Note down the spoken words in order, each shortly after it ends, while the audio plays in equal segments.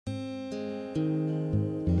Well,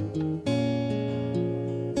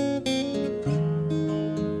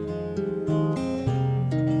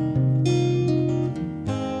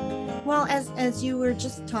 as you were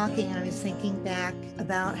just talking, I was thinking back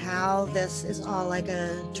about how this is all like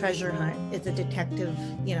a treasure hunt. It's a detective,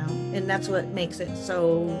 and that's what makes it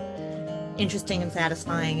so interesting and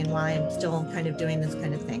satisfying, and why I'm still kind of doing this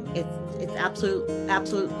kind of thing. It's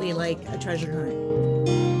absolutely like a treasure hunt.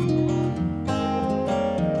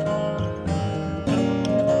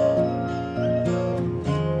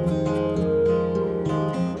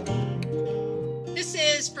 This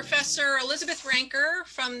is Professor Elizabeth Ranker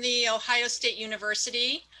from the Ohio State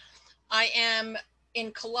University. I am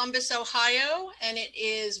in Columbus, Ohio, and it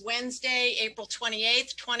is Wednesday, April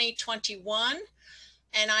 28th, 2021.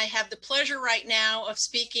 And I have the pleasure right now of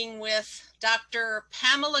speaking with Dr.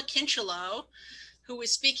 Pamela Kincheloe, who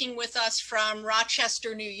is speaking with us from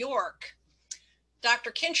Rochester, New York.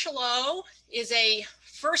 Dr. Kincheloe is a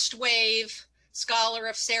first wave scholar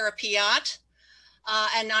of Sarah Piatt.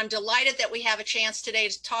 And I'm delighted that we have a chance today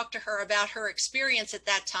to talk to her about her experience at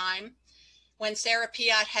that time when Sarah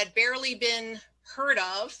Piatt had barely been heard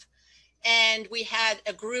of. And we had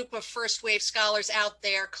a group of first wave scholars out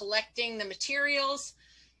there collecting the materials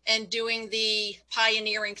and doing the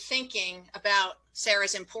pioneering thinking about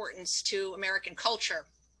Sarah's importance to American culture.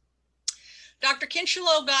 Dr.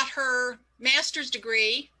 Kincheloe got her master's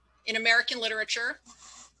degree in American literature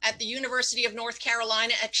at the University of North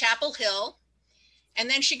Carolina at Chapel Hill. And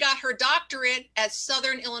then she got her doctorate at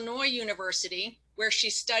Southern Illinois University, where she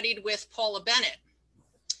studied with Paula Bennett.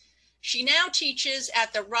 She now teaches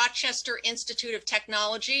at the Rochester Institute of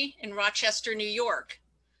Technology in Rochester, New York.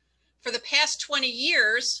 For the past 20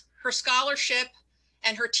 years, her scholarship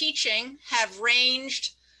and her teaching have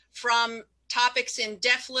ranged from topics in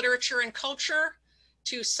deaf literature and culture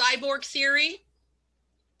to cyborg theory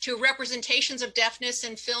to representations of deafness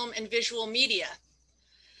in film and visual media.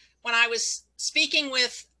 When I was speaking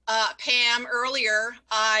with Pam earlier,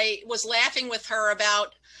 I was laughing with her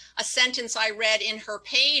about a sentence I read in her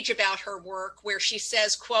page about her work where she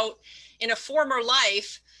says, quote, "In a former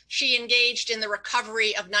life, she engaged in the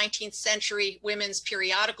recovery of 19th century women's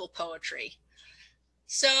periodical poetry."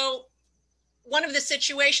 So one of the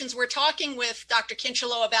situations we're talking with Dr.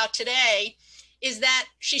 Kincheloe about today is that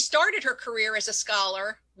she started her career as a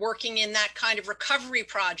scholar working in that kind of recovery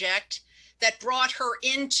project that brought her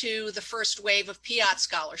into the first wave of Piatt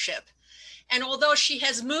scholarship. And although she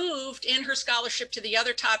has moved in her scholarship to the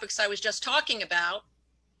other topics I was just talking about,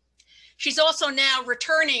 she's also now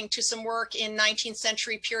returning to some work in 19th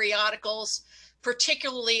century periodicals,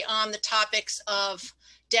 particularly on the topics of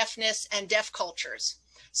deafness and deaf cultures.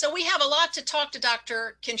 So we have a lot to talk to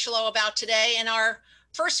Dr. Kincheloe about today. And our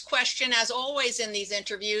first question, as always in these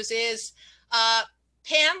interviews, is,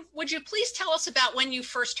 Pam, would you please tell us about when you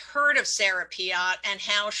first heard of Sarah Piatt and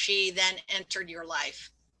how she then entered your life?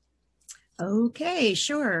 Okay,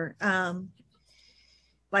 sure.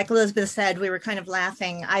 Like Elizabeth said, we were kind of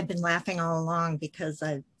laughing. I've been laughing all along because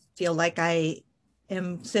I feel like I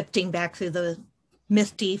am sifting back through the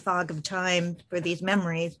misty fog of time for these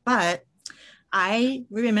memories. But I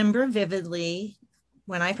remember vividly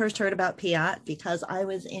when I first heard about Piatt because I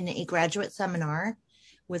was in a graduate seminar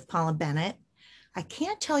with Paula Bennett. I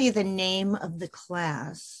can't tell you the name of the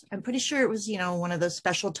class. I'm pretty sure it was, one of those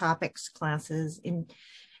special topics classes in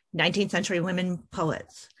 19th century women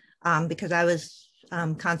poets, because I was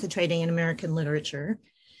concentrating in American literature.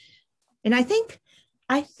 And I think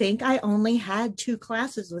I only had 2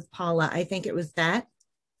 classes with Paula. I think it was that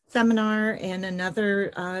seminar and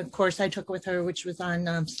another course I took with her, which was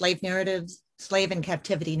on slave and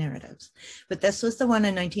captivity narratives. But this was the one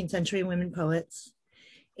on 19th century women poets.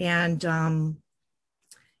 And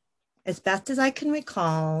as best as I can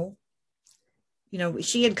recall,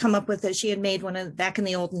 she had come up with it. She had made back in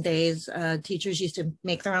the olden days, teachers used to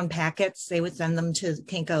make their own packets. They would send them to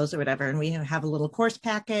Kinko's or whatever. And we have a little course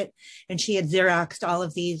packet. And she had Xeroxed all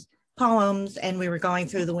of these poems. And we were going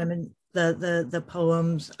through the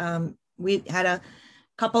poems. We had a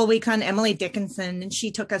couple week on Emily Dickinson, and she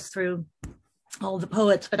took us through all the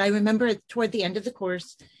poets. But I remember toward the end of the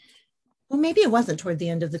course, well, maybe it wasn't toward the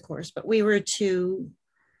end of the course, but we were to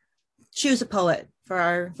choose a poet for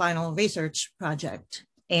our final research project.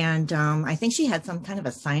 And I think she had some kind of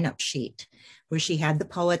a sign-up sheet where she had the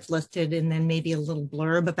poets listed and then maybe a little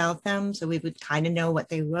blurb about them, so we would kind of know what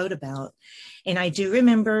they wrote about. And I do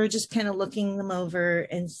remember just kind of looking them over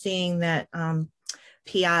and seeing that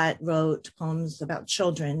Piatt wrote poems about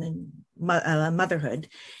children and motherhood.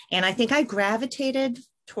 And I think I gravitated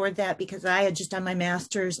toward that because I had just done my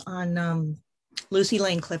master's on Lucy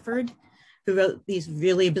Lane Clifford, who wrote these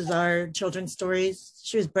really bizarre children's stories.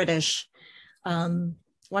 She was British.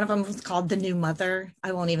 One of them was called The New Mother.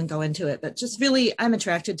 I won't even go into it, but just really, I'm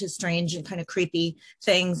attracted to strange and kind of creepy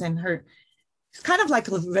things. And her, it's kind of like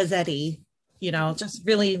Rossetti, you know, just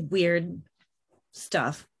really weird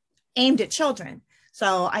stuff aimed at children.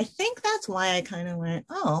 So I think that's why I kind of went,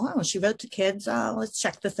 oh, she wrote to kids. Let's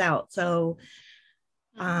check this out. So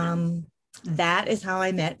that is how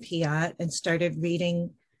I met Piatt and started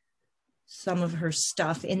reading some of her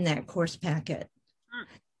stuff in that course packet.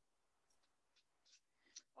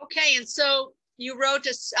 Okay, and so you wrote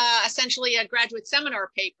essentially a graduate seminar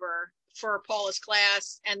paper for Paula's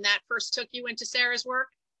class, and that first took you into Sarah's work?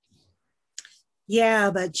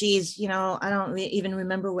 Yeah, but geez, you know, I don't even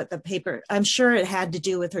remember what the paper, I'm sure it had to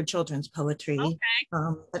do with her children's poetry.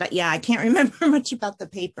 Okay. But yeah, I can't remember much about the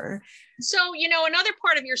paper. So, you know, another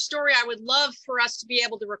part of your story I would love for us to be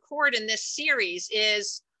able to record in this series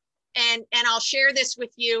is, and I'll share this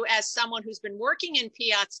with you as someone who's been working in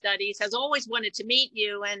Piatt studies, has always wanted to meet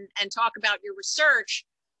you and talk about your research.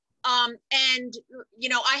 And, you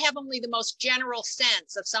know, I have only the most general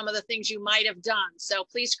sense of some of the things you might have done. So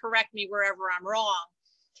please correct me wherever I'm wrong.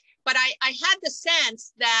 But I had the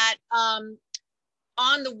sense that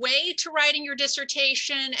on the way to writing your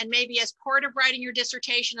dissertation, and maybe as part of writing your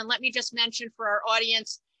dissertation, and let me just mention for our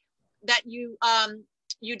audience that you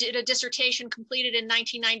did a dissertation completed in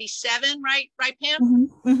 1997, right,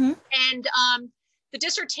 Pam? Mm-hmm. And the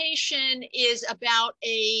dissertation is about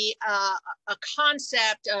a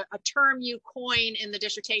concept, a term you coin in the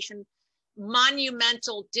dissertation,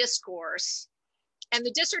 monumental discourse. And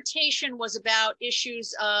the dissertation was about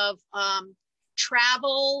issues of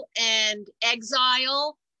travel and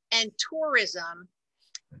exile and tourism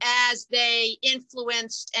as they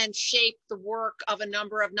influenced and shaped the work of a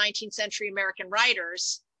number of 19th century American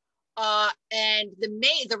writers. And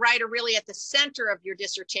the writer really at the center of your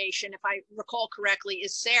dissertation, if I recall correctly,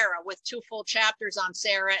 is Sarah, with 2 full chapters on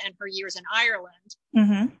Sarah and her years in Ireland.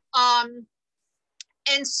 Mm-hmm.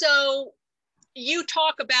 And so you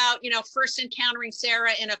talk about, you know, first encountering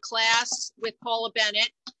Sarah in a class with Paula Bennett,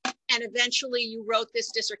 and eventually you wrote this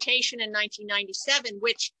dissertation in 1997,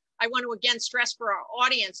 which I want to again stress for our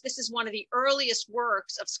audience, this is one of the earliest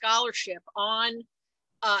works of scholarship on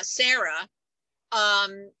Sarah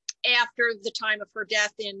after the time of her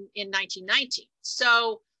death in 1919.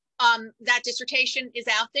 So that dissertation is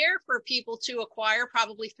out there for people to acquire,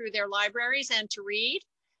 probably through their libraries, and to read.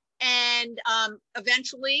 And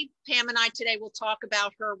eventually, Pam and I today will talk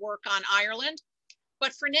about her work on Ireland.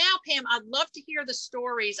 But for now, Pam, I'd love to hear the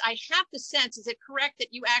stories. I have the sense, is it correct that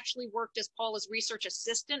you actually worked as Paula's research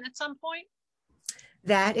assistant at some point?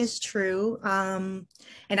 That is true. And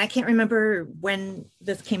I can't remember when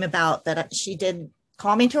this came about, that she did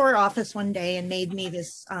call me to her office one day and made me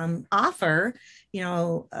this offer. You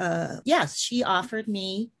know, yes, she offered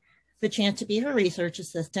me the chance to be her research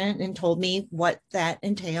assistant and told me what that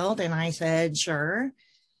entailed. And I said, sure,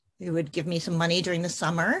 it would give me some money during the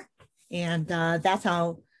summer. And that's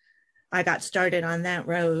how I got started on that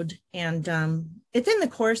road. And it's in the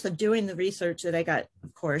course of doing the research that I got,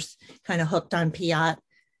 of course, kind of hooked on Piatt,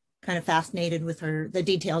 kind of fascinated with her, the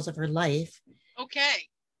details of her life. Okay.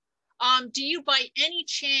 Do you by any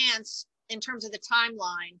chance, in terms of the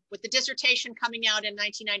timeline, with the dissertation coming out in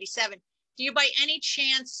 1997, do you by any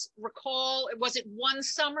chance recall, was it one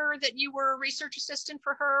summer that you were a research assistant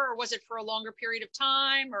for her, or was it for a longer period of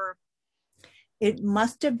time, or? It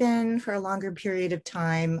must have been for a longer period of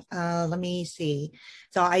time. Let me see.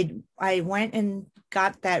 So I went and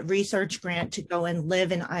got that research grant to go and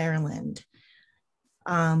live in Ireland,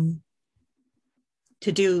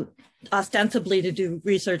 ostensibly to do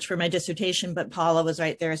research for my dissertation, but Paula was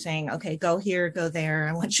right there saying, okay, go here, go there.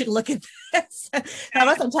 I want you to look at this. I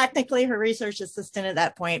wasn't technically her research assistant at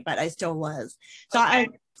that point, but I still was. So okay.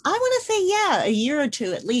 I want to say, yeah, a year or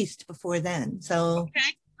two at least before then. So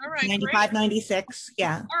okay. All right, 95, great. 96,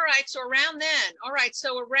 yeah. All right, so around then. All right,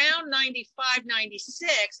 so around 95,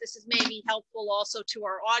 96, this is maybe helpful also to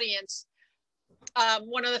our audience.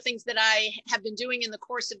 One of the things that I have been doing in the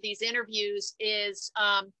course of these interviews is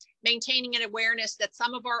maintaining an awareness that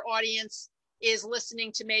some of our audience is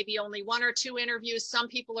listening to maybe only 1 or 2 interviews. Some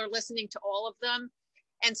people are listening to all of them.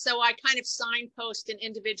 And so I kind of signpost in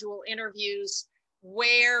individual interviews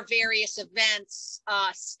where various events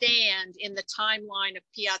stand in the timeline of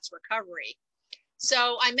Piatt's recovery.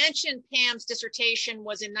 So I mentioned Pam's dissertation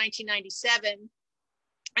was in 1997,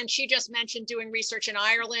 and she just mentioned doing research in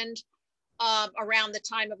Ireland around the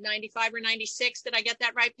time of 95 or 96. Did I get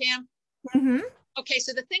that right, Pam? Mm-hmm. Okay,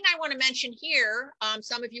 so the thing I want to mention here,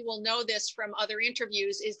 some of you will know this from other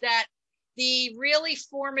interviews, is that the really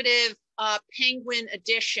formative Penguin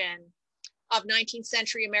edition of 19th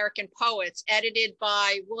century American poets, edited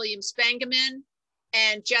by William Spangeman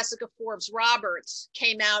and Jessica Forbes Roberts,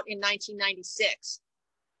 came out in 1996.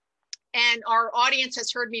 And our audience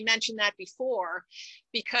has heard me mention that before,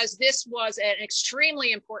 because this was an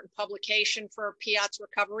extremely important publication for Piatt's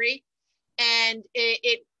recovery. And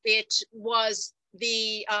it was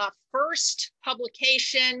the first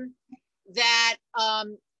publication that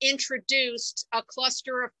introduced a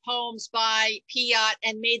cluster of poems by Piatt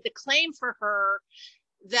and made the claim for her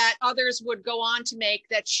that others would go on to make,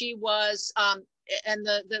 that she was, and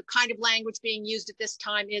the kind of language being used at this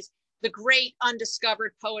time is the great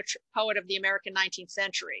undiscovered poet of the American 19th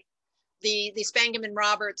century. The Spangeman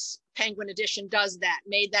Roberts Penguin edition does that,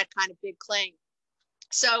 made that kind of big claim.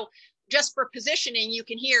 So just for positioning, you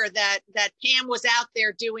can hear that Pam was out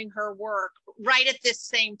there doing her work right at this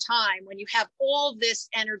same time when you have all this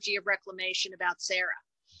energy of reclamation about Sarah.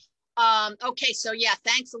 Okay, so yeah,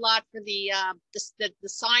 thanks a lot for the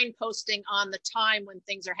signposting on the time when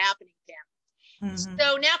things are happening, Pam. Mm-hmm.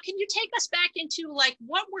 So now can you take us back into, like,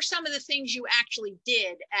 what were some of the things you actually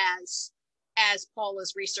did as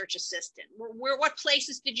Paula's research assistant? What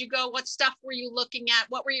places did you go? What stuff were you looking at?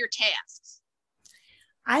 What were your tasks?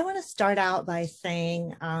 I want to start out by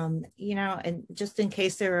saying, you know, and just in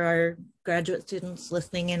case there are graduate students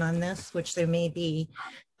listening in on this, which there may be,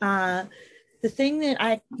 the thing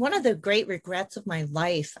that one of the great regrets of my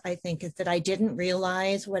life, I think, is that I didn't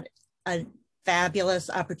realize what a fabulous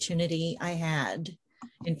opportunity I had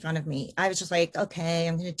in front of me. I was just like, okay,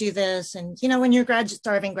 I'm going to do this. And, you know, when you're a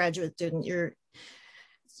starving graduate student,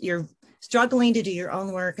 you're struggling to do your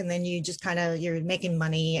own work, and then you just you're making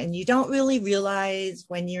money, and you don't really realize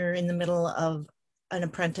when you're in the middle of an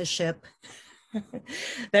apprenticeship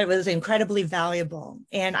that was incredibly valuable.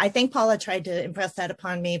 And I think Paula tried to impress that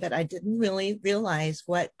upon me, but I didn't really realize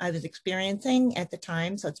what I was experiencing at the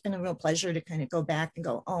time. So it's been a real pleasure to kind of go back and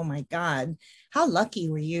go, oh my God, how lucky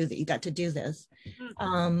were you that you got to do this?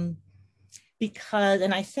 Because,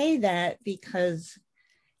 and I say that because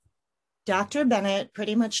Dr. Bennett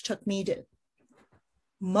pretty much took me to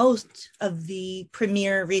most of the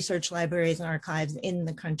premier research libraries and archives in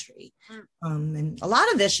the country. And a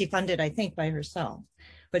lot of this she funded, I think, by herself.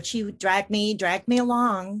 But she dragged me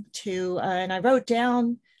along to, and I wrote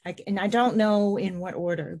down, and I don't know in what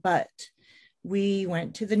order, but we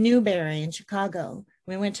went to the Newberry in Chicago.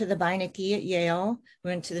 We went to the Beinecke at Yale.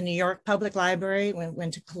 We went to the New York Public Library. We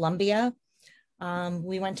went to Columbia.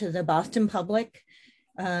 We went to the Boston Public.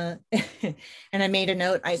 And I made a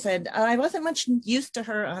note. I said, I wasn't much used to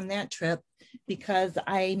her on that trip because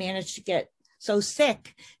I managed to get so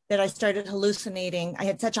sick that I started hallucinating. I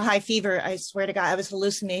had such a high fever. I swear to God, I was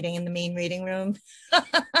hallucinating in the main reading room.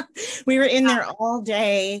 We were in there all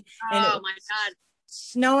day. And oh my God.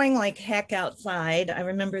 Snowing like heck outside. I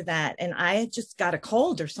remember that. And I just got a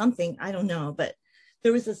cold or something. I don't know. But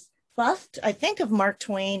there was this bust, I think, of Mark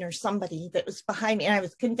Twain or somebody that was behind me. And I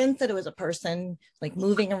was convinced that it was a person like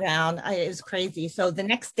moving around. It was crazy. So the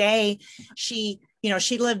next day she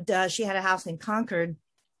had a house in Concord,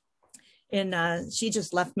 and she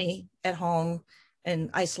just left me at home, and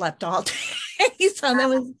I slept all day. So that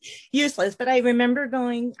was useless. But I remember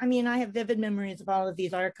going, I have vivid memories of all of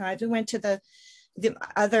these archives. We went to the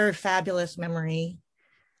other fabulous memory.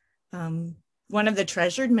 One of the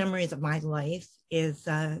treasured memories of my life is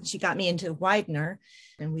she got me into Widener,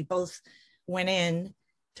 and we both went in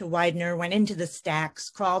to Widener, went into the stacks,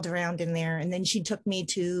 crawled around in there, and then she took me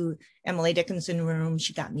to Emily Dickinson room.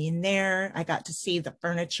 She got me in there. I got to see the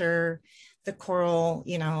furniture, the coral,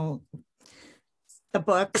 the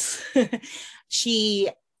books. She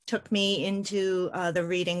took me into the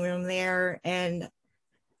reading room there, and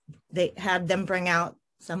they had them bring out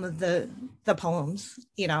some of the poems.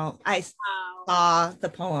 I saw the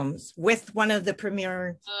poems with one of the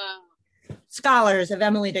premier scholars of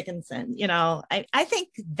Emily Dickinson. I think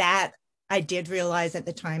that I did realize at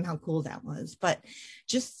the time how cool that was, but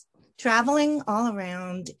just traveling all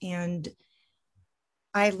around, and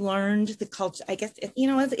I learned the culture. I guess, it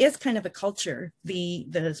is kind of a culture,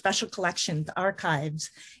 the special collections, the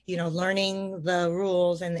archives, learning the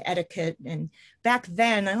rules and the etiquette. And back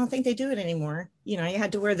then, I don't think they do it anymore. You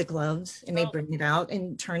had to wear the gloves, and they bring it out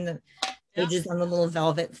and turn the pages on the little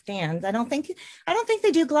velvet stands. I don't think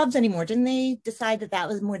they do gloves anymore. Didn't they decide that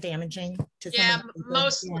was more damaging to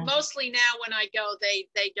mostly now when I go,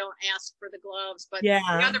 they don't ask for the gloves, but the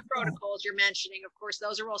other protocols you're mentioning, of course,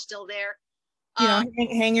 those are all still there.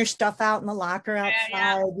 Hang your stuff out in the locker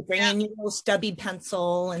outside, bring in your little stubby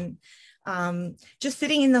pencil, and just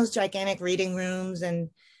sitting in those gigantic reading rooms. And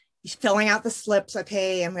filling out the slips.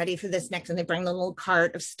 Okay, I'm ready for this next. And they bring the little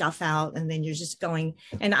cart of stuff out, and then you're just going.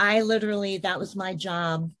 And I literally, that was my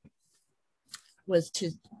job, was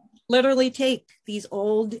to literally take these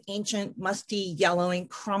old, ancient, musty, yellowing,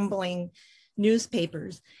 crumbling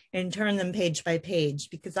newspapers and turn them page by page,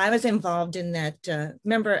 because I was involved in that.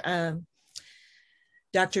 Remember,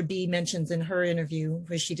 Dr. B mentions in her interview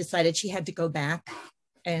where she decided she had to go back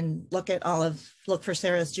and look for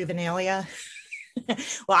Sarah's juvenilia.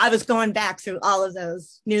 Well, I was going back through all of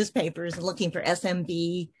those newspapers and looking for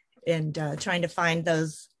SMB and trying to find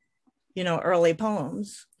those, early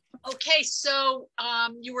poems. Okay, so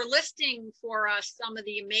you were listing for us some of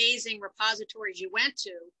the amazing repositories you went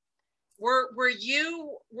to. Were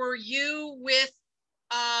you with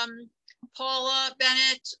Paula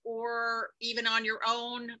Bennett, or even on your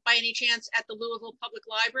own by any chance at the Louisville Public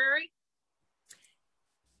Library?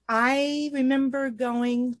 I remember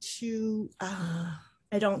going to,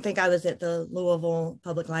 I don't think I was at the Louisville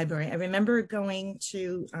Public Library. I remember going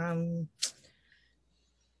to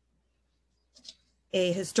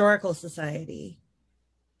a historical society.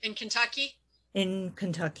 In Kentucky? In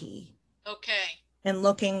Kentucky. Okay. And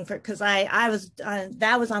looking for, because I was,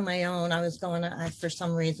 that was on my own. I was going for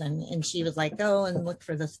some reason, and she was like, go and look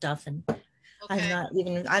for the stuff. And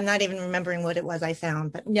okay. I'm not even remembering what it was I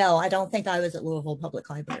found, but no, I don't think I was at Louisville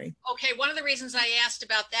Public Library. Okay, one of the reasons I asked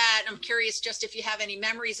about that, I'm curious just if you have any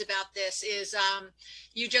memories about this, is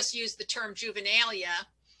you just used the term juvenilia.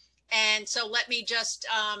 And so let me just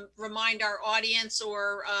remind our audience,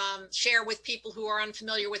 or share with people who are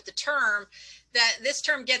unfamiliar with the term, that this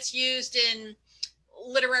term gets used in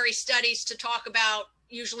literary studies to talk about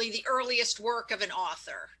usually the earliest work of an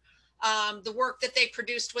author, the work that they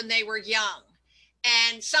produced when they were young.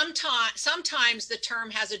 And sometimes the term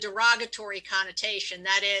has a derogatory connotation.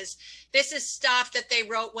 That is, this is stuff that they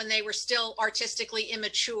wrote when they were still artistically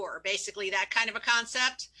immature, basically that kind of a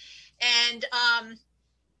concept. And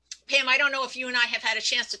Pam, I don't know if you and I have had a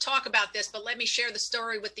chance to talk about this, but let me share the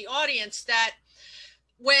story with the audience that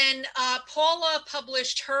when Paula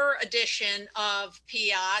published her edition of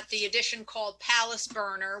Piatt, the edition called Palace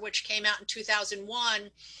Burner, which came out in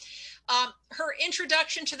 2001, her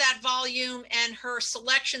introduction to that volume and her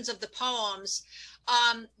selections of the poems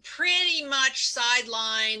pretty much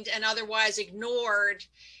sidelined and otherwise ignored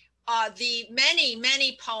the many,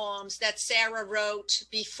 many poems that Sarah wrote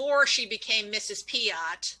before she became Mrs.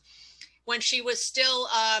 Piatt, when she was still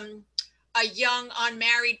a young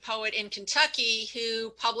unmarried poet in Kentucky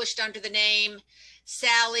who published under the name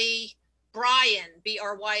Sally Bryan,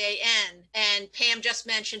 B-R-Y-A-N. And Pam just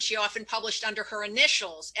mentioned she often published under her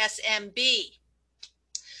initials, SMB.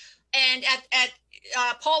 And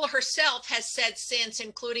Paula herself has said since,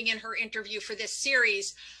 including in her interview for this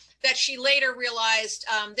series, that she later realized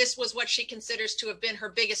this was what she considers to have been her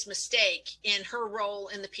biggest mistake in her role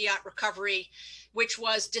in the Piatt recovery, which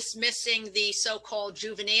was dismissing the so-called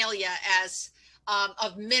juvenilia as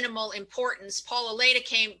of minimal importance. Paula later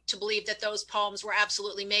came to believe that those poems were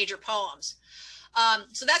absolutely major poems.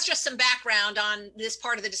 So that's just some background on this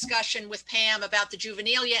part of the discussion with Pam about the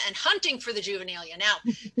juvenilia and hunting for the juvenilia. Now,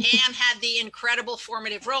 Pam had the incredible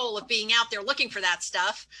formative role of being out there looking for that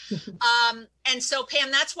stuff. And so,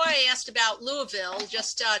 Pam, that's why I asked about Louisville,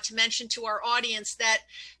 just to mention to our audience that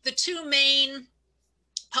the two main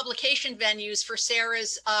publication venues for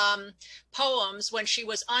Sarah's poems when she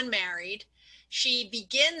was unmarried, she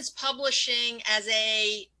begins publishing as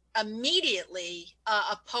immediately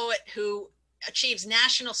a poet who achieves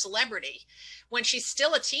national celebrity when she's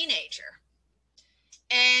still a teenager.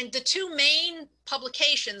 And the two main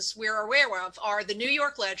publications we're aware of are the New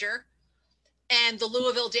York Ledger and the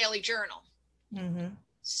Louisville Daily Journal. Mm-hmm.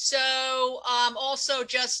 So also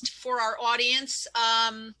just for our audience,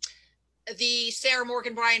 the Sarah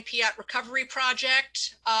Morgan Bryan Piatt Recovery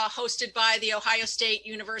Project, hosted by the Ohio State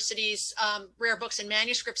University's Rare Books and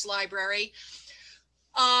Manuscripts Library,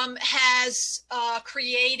 has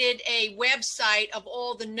created a website of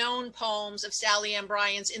all the known poems of Sally Ann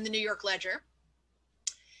Bryans in the New York Ledger.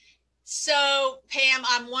 So, Pam,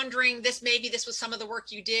 I'm wondering, maybe this was some of the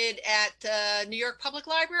work you did at the New York Public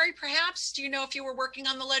Library, perhaps? Do you know if you were working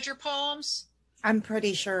on the Ledger poems? I'm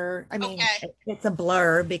pretty sure. I mean, okay. It's a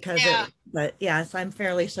blur because, but yes, I'm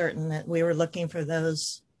fairly certain that we were looking for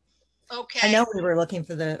those. Okay. I know we were looking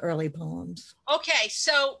for the early poems. Okay.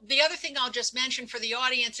 So the other thing I'll just mention for the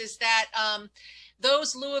audience is that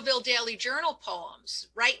those Louisville Daily Journal poems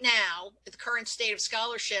right now, the current state of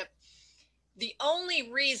scholarship, the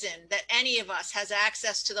only reason that any of us has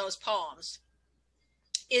access to those poems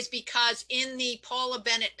is because in the Paula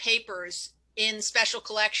Bennett papers in special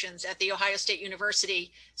collections at the Ohio State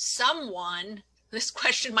University, someone this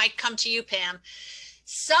question might come to you, Pam.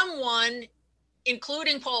 Someone,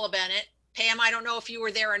 including Paula Bennett, Pam, I don't know if you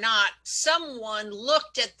were there or not, someone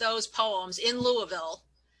looked at those poems in Louisville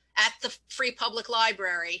at the Free Public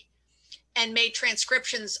Library and made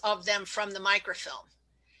transcriptions of them from the microfilm.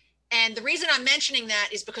 And the reason I'm mentioning that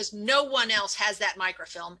is because no one else has that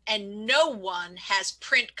microfilm and no one has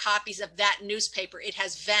print copies of that newspaper. It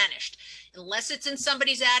has vanished. Unless it's in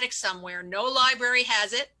somebody's attic somewhere, no library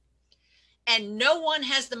has it. And no one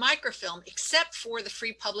has the microfilm except for the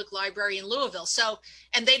Free Public Library in Louisville. So,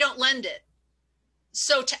 and they don't lend it.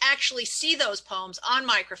 So to actually see those poems on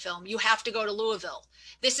microfilm, you have to go to Louisville.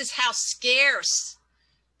 This is how scarce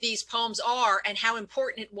these poems are and how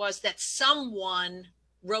important it was that someone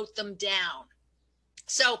wrote them down.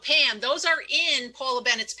 So Pam, those are in Paula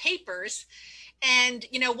Bennett's papers. And,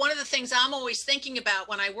 you know, one of the things I'm always thinking about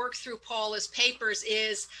when I work through Paula's papers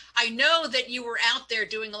is I know that you were out there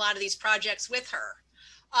doing a lot of these projects with her.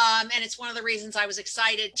 And it's one of the reasons I was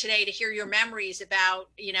excited today to hear your memories about,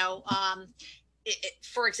 you know,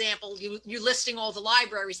 for example, you listing all the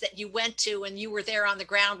libraries that you went to and you were there on the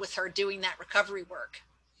ground with her doing that recovery work.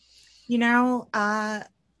 You know,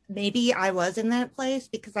 maybe I was in that place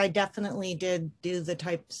because I definitely did do the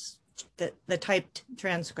types, the typed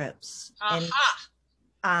transcripts. And,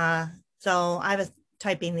 so I was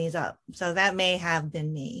typing these up. So that may have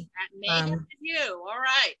been me. That may have been you. All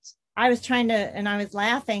right. I was trying to, and I was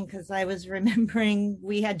laughing because I was remembering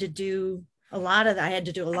we had to do a lot of that. I had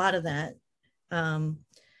to do a lot of that.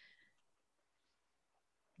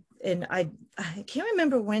 And I can't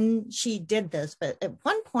remember when she did this, but at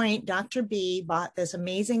one point, Dr. B bought this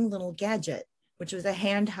amazing little gadget, which was a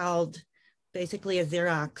handheld, basically a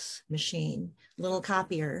Xerox machine, little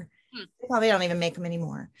copier. They probably don't even make them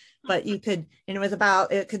anymore, but you could, and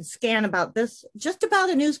it could scan about this, just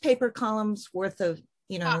about a newspaper column's worth of,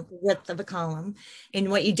 you know, width of a column.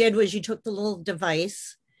 And what you did was you took the little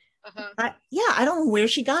device. I don't know where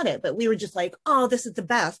she got it, but we were just like, oh, this is the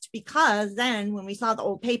best, because then when we saw the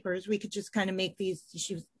old papers, we could just kind of make these,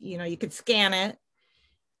 you know, you could scan it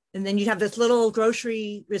and then you'd have this little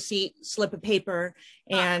grocery receipt slip of paper.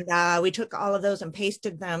 And we took all of those and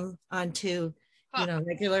pasted them onto, you know,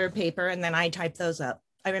 regular paper. And then I typed those up.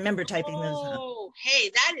 I remember typing those up. Oh,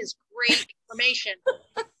 hey, that is great information.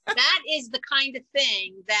 That is the kind of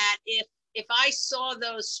thing that if I saw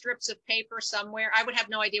those strips of paper somewhere, I would have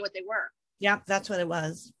no idea what they were. Yeah, that's what it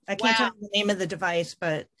was. I can't tell you the name of the device,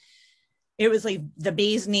 but it was like the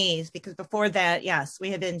bee's knees, because before that, yes,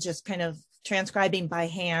 we had been just kind of transcribing by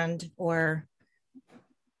hand, or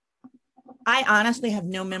I honestly have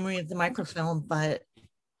no memory of the microfilm, but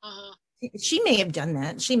she may have done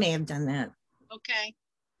that. She may have done that. Okay.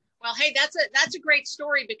 Well, hey, that's a great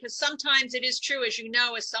story, because sometimes it is true, as you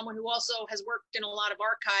know, as someone who also has worked in a lot of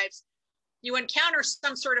archives, you encounter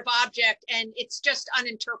some sort of object and it's just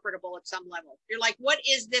uninterpretable at some level. You're like, what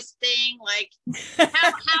is this thing? Like,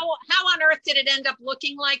 how on earth did it end up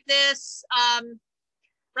looking like this?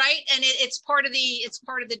 Right. And it's part of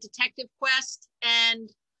the detective quest. And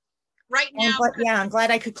right now, I'm glad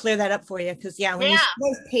I could clear that up for you, because when you see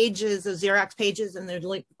those pages, those Xerox pages, and they're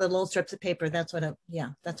like the little strips of paper, that's what it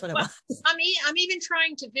was. I'm even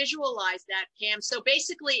trying to visualize that, Pam. So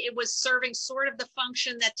basically, it was serving sort of the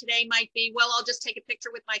function that today might be, well, I'll just take a picture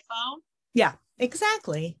with my phone. Yeah,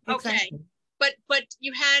 exactly. Okay, but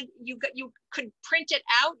you could print it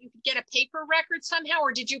out. You could get a paper record somehow,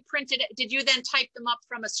 or did you print it? Did you then type them up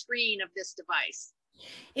from a screen of this device?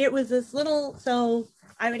 It was this little, so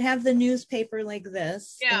I would have the newspaper like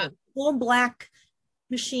this, a little black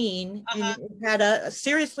machine, and it had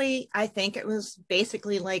seriously, I think it was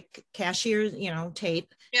basically like cashier's, you know,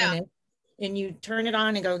 tape in it, and you turn it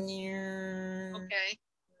on and go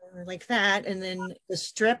like that, and then the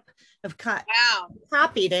strip of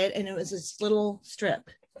copied it, and it was this little strip.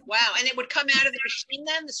 Wow. And it would come out of the machine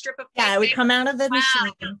then, the strip of paper? Yeah, it would come out of the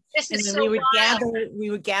machine. This is and so we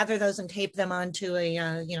would gather those and tape them onto a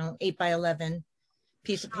 8x11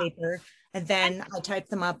 piece of paper. And then I typed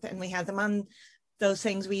them up, and we had them on those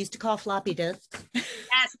things we used to call floppy disks.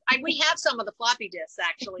 Yes, we have some of the floppy disks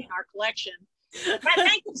actually in our collection.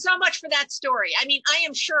 Thank you so much for that story. I mean, I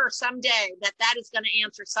am sure someday that is going to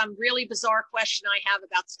answer some really bizarre question I have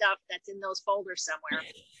about stuff that's in those folders somewhere.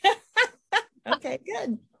 Okay,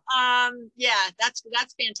 good. Yeah, that's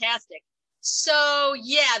fantastic. So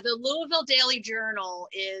yeah, the Louisville Daily Journal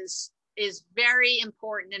is very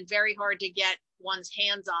important and very hard to get one's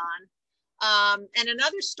hands on. And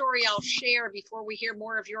another story I'll share before we hear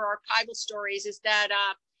more of your archival stories is that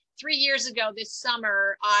 3 years ago this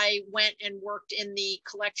summer, I went and worked in the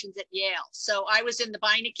collections at Yale. So I was in the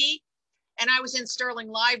Beinecke, and I was in Sterling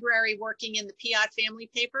Library working in the Piatt family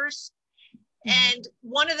papers. And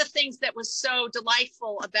one of the things that was so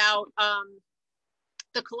delightful about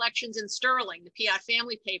the collections in Sterling, the Piatt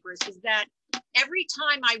family papers, is that every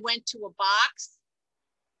time I went to a box,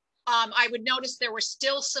 I would notice there were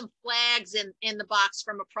still some flags in the box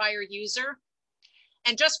from a prior user.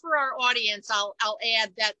 And just for our audience, I'll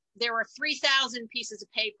add that there are 3,000 pieces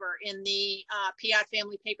of paper in the Piatt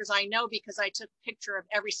family papers. I know because I took a picture of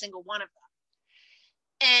every single one of them.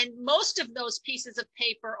 And most of those pieces of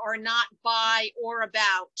paper are not by or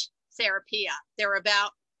about Sarah Piatt. They're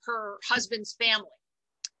about her husband's family.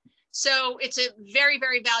 So it's a very,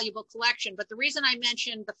 very valuable collection. But the reason I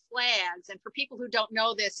mentioned the flags, and for people who don't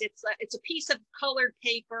know this, it's a piece of colored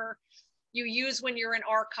paper you use when you're in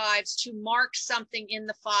archives to mark something in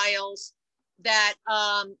the files that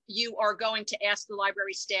you are going to ask the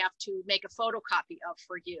library staff to make a photocopy of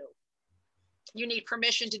for you. You need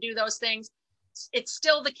permission to do those things. It's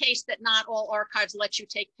still the case that not all archives let you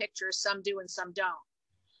take pictures. Some do and some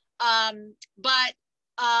don't. But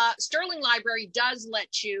Sterling Library does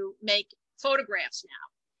let you make photographs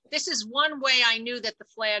now. This is one way I knew that the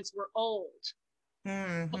flags were old.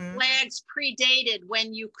 The flags predated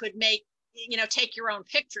when you could make, take your own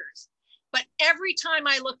pictures. But every time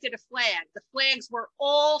I looked at a flag, the flags were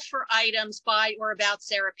all for items by or about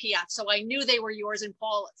Sarah Piatt. So I knew they were yours and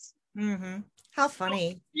Paula's. How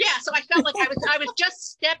funny. Yeah, so I felt like I was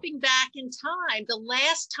just stepping back in time. The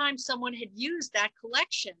last time someone had used that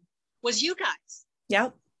collection was you guys.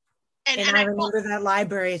 Yep. And I remember that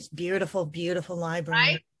library. It's beautiful, beautiful library.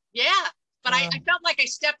 Right? Yeah. But I felt like I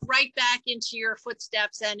stepped right back into your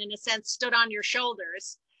footsteps and in a sense stood on your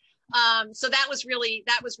shoulders. So that was really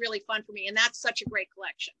fun for me. And that's such a great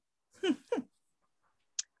collection.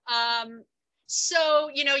 So,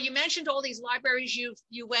 you mentioned all these libraries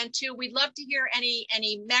you went to. We'd love to hear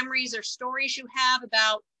any memories or stories you have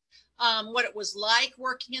about what it was like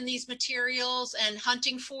working in these materials and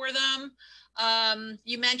hunting for them.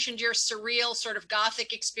 You mentioned your surreal sort of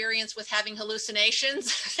Gothic experience with having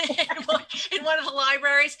hallucinations in one of the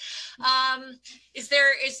libraries. Is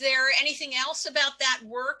there anything else about that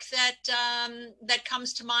work that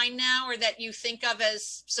comes to mind now, or that you think of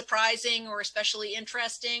as surprising or especially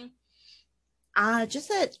interesting? Just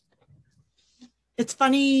that it's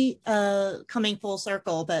funny coming full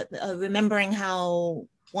circle, but remembering how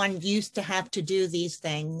one used to have to do these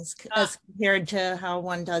things as compared to how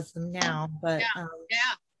one does them now. But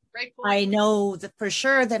great point. I know that for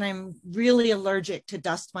sure that I'm really allergic to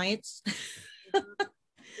dust mites.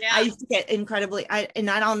 I used to get incredibly, and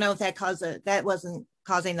I don't know if that wasn't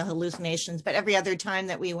causing the hallucinations, but every other time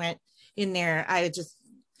that we went in there, I would just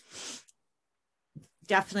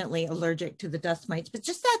definitely allergic to the dust mites, but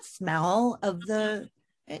just that smell of the,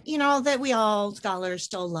 that we all scholars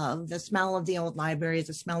still love, the smell of the old libraries,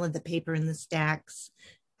 the smell of the paper in the stacks.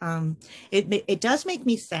 It does make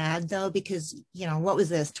me sad though, because, what was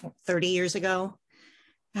this, 30 years ago,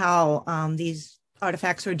 how these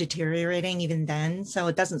artifacts were deteriorating even then. So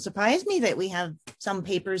it doesn't surprise me that we have some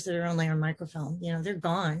papers that are only on microfilm, they're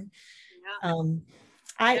gone. Yeah.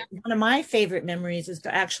 One of my favorite memories is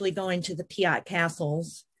actually going to the Piatt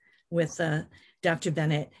castles with Dr.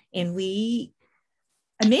 Bennett. And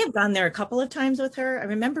I may have gone there a couple of times with her. I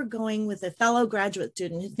remember going with a fellow graduate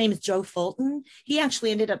student. His name is Joe Fulton. He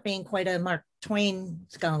actually ended up being quite a Mark Twain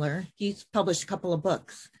scholar. He's published a couple of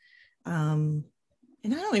books. And I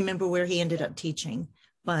don't remember where he ended up teaching,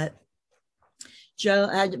 but Joe,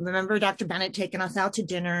 I remember Dr. Bennett taking us out to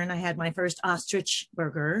dinner, and I had my first ostrich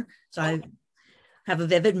burger. So I have a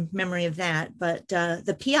vivid memory of that. But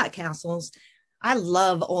the Piatt castles, I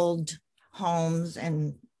love old homes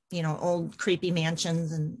and, old creepy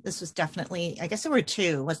mansions. And this was definitely, I guess there were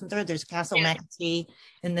two, wasn't there? There's Castle Maxey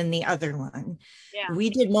and then the other one. Yeah. We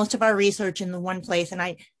did most of our research in the one place. And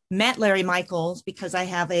I met Larry Michaels because I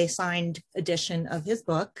have a signed edition of his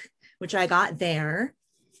book, which I got there.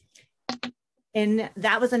 And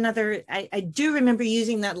that was another, I do remember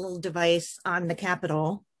using that little device on the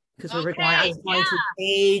Capitol, because I was going through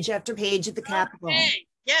page after page at the Capitol.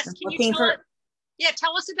 Yes, can you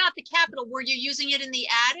tell us about the Capitol? Were you using it in the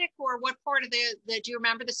attic, or what part of do you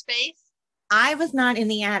remember the space? I was not in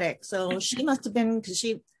the attic, so she must have been, because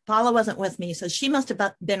Paula wasn't with me, so she must have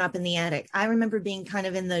been up in the attic. I remember being kind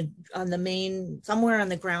of on the main, somewhere on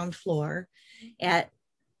the ground floor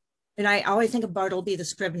and I always think of Bartleby the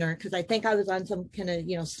Scrivener, because I think I was on some kind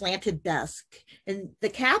of, slanted desk. And the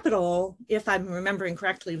Capitol, if I'm remembering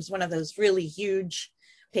correctly, was one of those really huge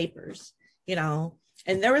papers,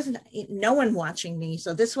 and there was no one watching me.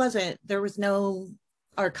 So there was no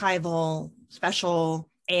archival special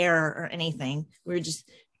air or anything. We were just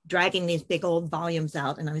dragging these big old volumes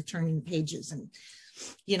out, and I was turning the pages, and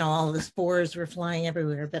all the spores were flying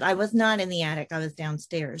everywhere. But I was not in the attic, I was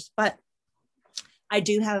downstairs. But I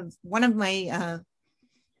do have one of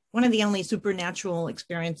the only supernatural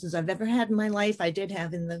experiences I've ever had in my life. I did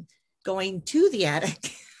have in the going to the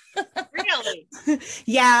attic. Really?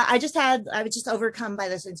 Yeah, I was just overcome by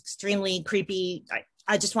this extremely creepy.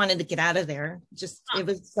 I just wanted to get out of there. It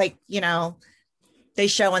was like, they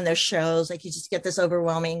show in their shows, like you just get this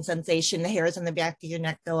overwhelming sensation. The hairs on the back of your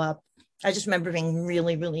neck go up. I just remember being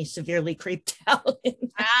really, really severely creeped out.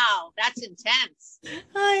 Wow, that's intense.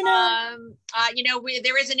 I know.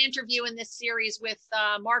 There is an interview in this series with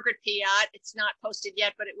Margaret Piatt. It's not posted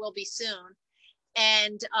yet, but it will be soon.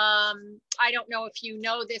 And I don't know if you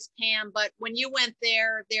know this, Pam, but when you went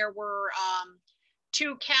there were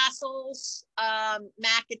two castles,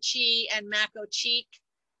 Macocheek and Macocheek.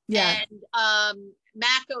 Yeah. And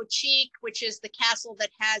Macocheek, which is the castle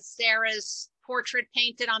that has Sarah's portrait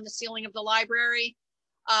painted on the ceiling of the library,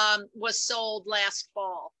 was sold last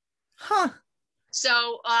fall. Huh.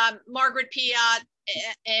 So Margaret Piatt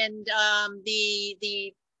and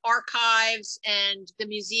the archives and the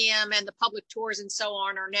museum and the public tours and so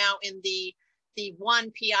on are now in the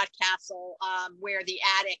one Piatt castle, where the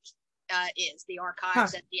attic is, the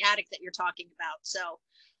archives and the attic that you're talking about. So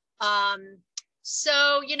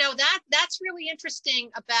that's really interesting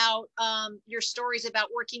about your stories about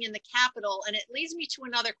working in the Capitol, and it leads me to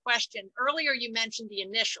another question. Earlier you mentioned the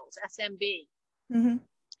initials, SMB. Mm-hmm.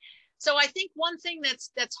 So I think one thing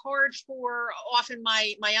that's hard for often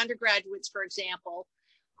my undergraduates, for example,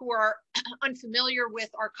 who are unfamiliar with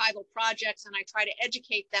archival projects, and I try to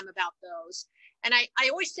educate them about those. And I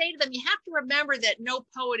always say to them, you have to remember that no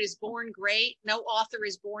poet is born great, no author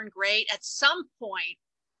is born great. At some point,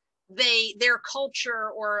 their culture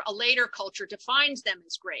or a later culture defines them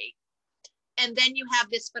as great. And then you have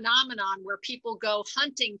this phenomenon where people go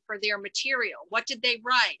hunting for their material. What did they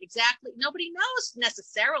write? Exactly. Nobody knows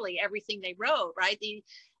necessarily everything they wrote, right?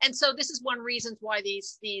 And so this is one reason why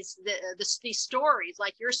these stories,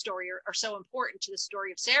 like your story, are so important to the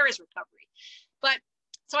story of Sarah's recovery. But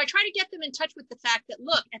so I try to get them in touch with the fact that,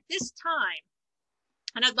 look, at this time,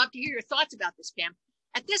 and I'd love to hear your thoughts about this, Pam.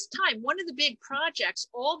 At this time, one of the big projects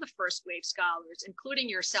all the first wave scholars, including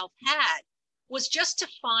yourself, had was just to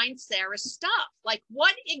find Sarah's stuff. Like,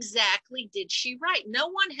 what exactly did she write? No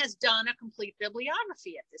one has done a complete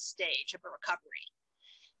bibliography at this stage of a recovery.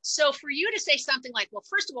 So for you to say something like, well,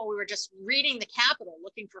 first of all, we were just reading the Capitol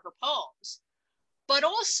looking for her poems, but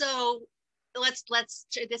also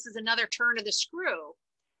this is another turn of the screw.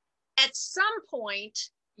 At some point,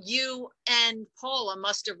 you and Paula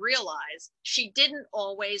must have realized she didn't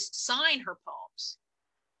always sign her poems.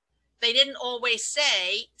 They didn't always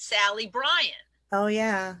say Sally Bryan. Oh,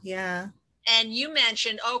 yeah, yeah. And you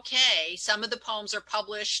mentioned, okay, some of the poems are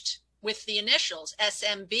published with the initials,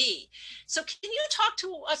 SMB. So can you talk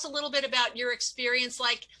to us a little bit about your experience?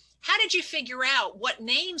 Like, how did you figure out what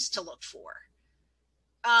names to look for?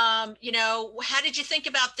 How did you think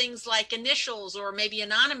about things like initials or maybe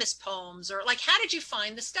anonymous poems, or like, how did you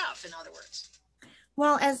find the stuff, in other words?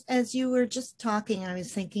 Well, as you were just talking, I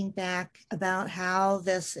was thinking back about how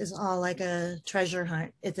this is all like a treasure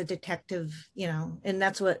hunt. It's a detective, and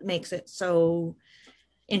that's what makes it so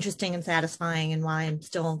interesting and satisfying, and why I'm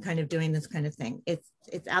still kind of doing this kind of thing.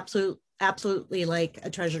 It's absolutely like a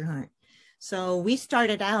treasure hunt. So we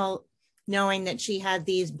started out knowing that she had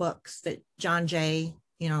these books that John Jay,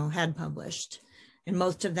 had published. And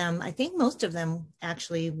most of them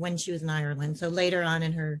actually when she was in Ireland. So later on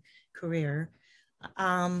in her career.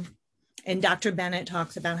 And Dr. Bennett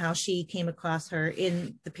talks about how she came across her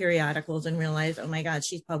in the periodicals and realized, oh my God,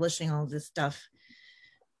 she's publishing all this stuff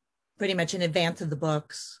pretty much in advance of the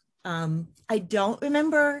books. I don't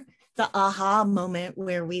remember the aha moment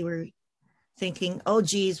where we were thinking, oh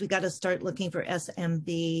geez, we got to start looking for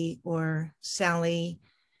SMB or Sally.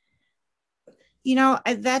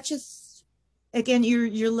 That just, again,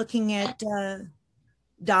 you're looking at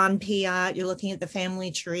Don Piatt, you're looking at the family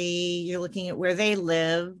tree, you're looking at where they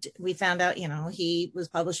lived. We found out, he was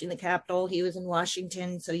publishing the Capitol, he was in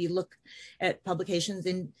Washington. So you look at publications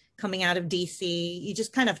coming out of DC, you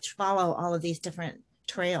just kind of follow all of these different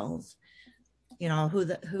trails,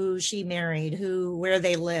 who she married, where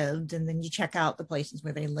they lived, and then you check out the places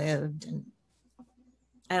where they lived. And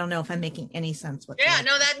I don't know if I'm making any sense. Yeah,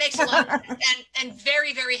 no, that makes a lot of sense. And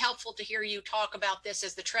very, very helpful to hear you talk about this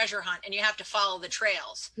as the treasure hunt, and you have to follow the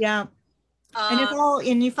trails. Yeah. And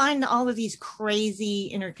you find all of these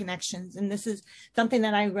crazy interconnections. And this is something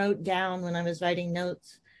that I wrote down when I was writing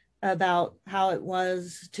notes about how it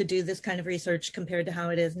was to do this kind of research compared to how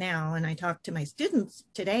it is now, and I talked to my students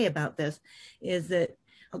today about this, is that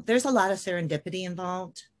there's a lot of serendipity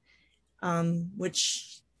involved,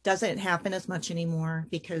 which doesn't happen as much anymore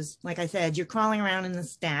because, like I said, you're crawling around in the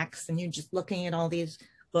stacks and you're just looking at all these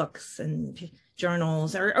books and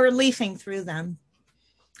journals or leafing through them.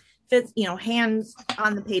 You know, hands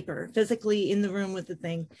on the paper, physically in the room with the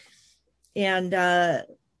thing. And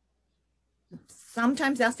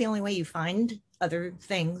sometimes that's the only way you find other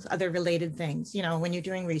things, other related things, you know, when you're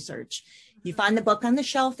doing research. You find the book on the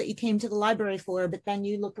shelf that you came to the library for, but then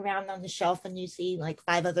you look around on the shelf and you see like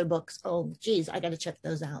 5 other books. Oh, geez, I got to check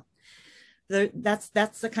those out. That's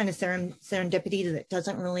the kind of serendipity that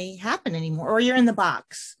doesn't really happen anymore. Or you're in the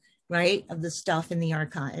box, right, of the stuff in the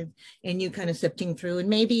archive, and you kind of sifting through, and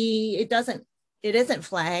maybe it isn't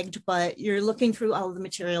flagged, but you're looking through all of the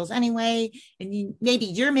materials anyway, and maybe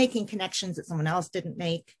you're making connections that someone else didn't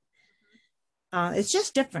make. It's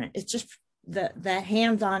just different. It's just the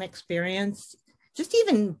hands-on experience. Just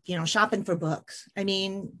even, you know, shopping for books. I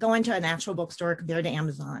mean, going to an actual bookstore compared to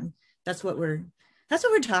Amazon. That's what we're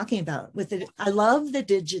talking about with it. I love the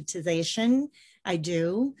digitization. I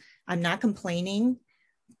do. I'm not complaining,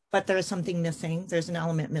 but there's something missing. There's an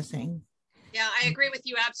element missing. Yeah, I agree with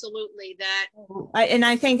you absolutely that. And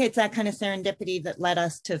I think it's that kind of serendipity that led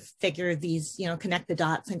us to figure these, you know, connect the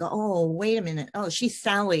dots and go, oh, wait a minute. Oh, she's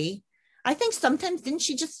Sally. I think sometimes, didn't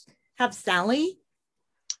she just have Sally?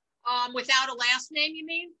 Without a last name, you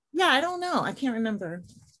mean? Yeah, I don't know. I can't remember.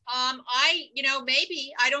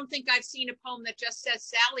 Maybe. I don't think I've seen a poem that just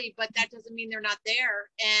says Sally, but that doesn't mean they're not there.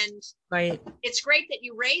 And right. It's great that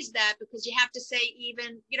you raised that, because you have to say,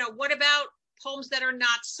 even, you know, what about poems that are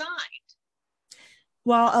not signed?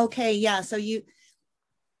 Well, okay, yeah. So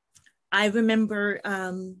I remember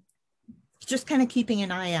just kind of keeping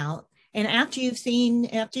an eye out. And after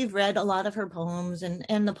you've read a lot of her poems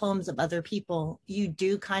and the poems of other people, you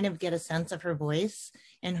do kind of get a sense of her voice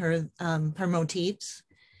and her motifs.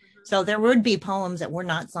 Mm-hmm. So there would be poems that were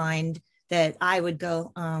not signed that I would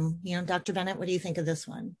go, you know, Dr. Bennett, what do you think of this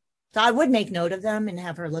one? So I would make note of them and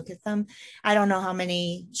have her look at them. I don't know how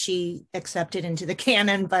many she accepted into the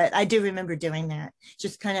canon, but I do remember doing that.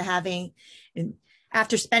 Just kind of having, and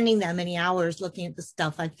after spending that many hours looking at the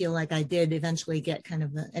stuff, I feel like I did eventually get kind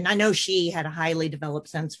of and I know she had a highly developed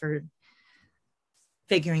sense for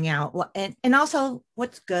figuring out what, and also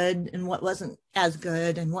what's good and what wasn't as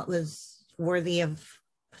good and what was worthy of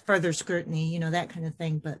further scrutiny, you know, that kind of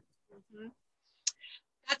thing. But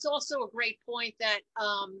that's also a great point that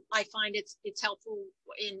I find it's helpful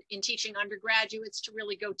in teaching undergraduates to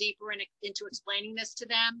really go deeper into explaining this to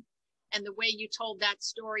them. And the way you told that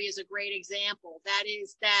story is a great example. That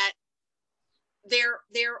is that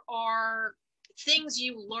there are things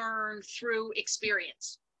you learn through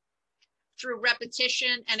experience, through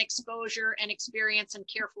repetition and exposure and experience and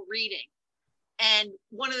careful reading. And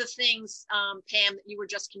one of the things, Pam, that you were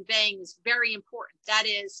just conveying is very important. That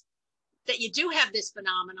is that you do have this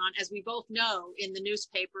phenomenon, as we both know, in the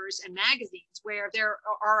newspapers and magazines, where there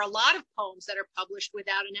are a lot of poems that are published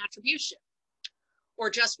without an attribution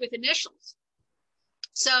or just with initials.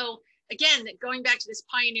 So again, going back to this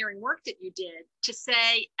pioneering work that you did, to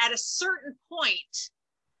say at a certain point,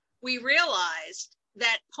 we realized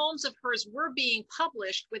that poems of hers were being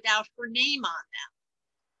published without her name on them.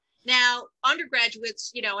 Now,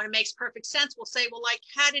 undergraduates, you know, and it makes perfect sense, will say, well, like,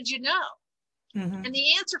 how did you know? Mm-hmm. And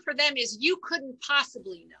the answer for them is you couldn't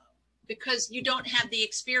possibly know because you don't have the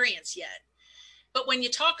experience yet. But when you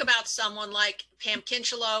talk about someone like Pam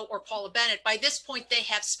Kincheloe or Paula Bennett, by this point, they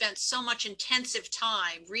have spent so much intensive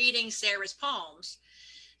time reading Sarah's poems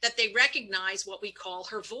that they recognize what we call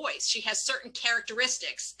her voice. She has certain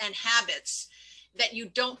characteristics and habits that you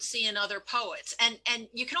don't see in other poets. And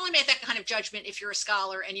you can only make that kind of judgment if you're a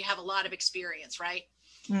scholar and you have a lot of experience, right?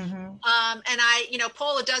 Mm-hmm. And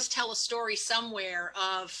Paula does tell a story somewhere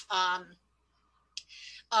of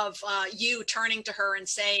you turning to her and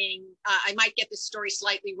saying, I might get this story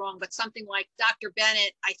slightly wrong, but something like, Dr.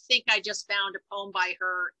 Bennett, I think I just found a poem by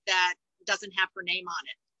her that doesn't have her name on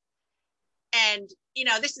it. And, you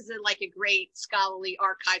know, this is like a great scholarly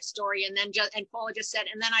archive story. And then Paula just said,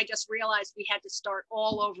 and then I just realized we had to start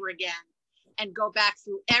all over again and go back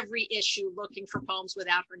through every issue looking for poems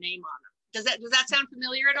without her name on them. Does that sound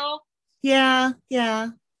familiar at all? Yeah.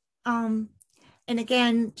 And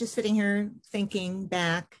again, just sitting here thinking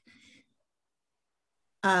back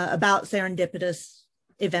about serendipitous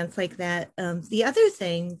events like that. The other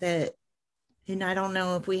thing that, and I don't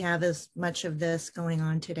know if we have as much of this going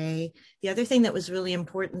on today, the other thing that was really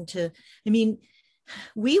important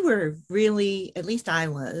we were really, at least I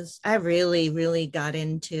really got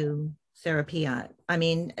into Sarah Piatt. I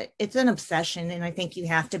mean, it's an obsession, and I think you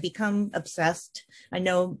have to become obsessed. I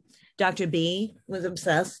know Dr. B was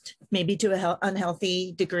obsessed, maybe to an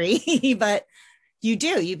unhealthy degree, but you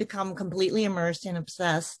become completely immersed and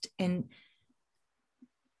obsessed. And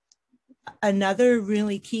another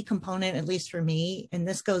really key component, at least for me, and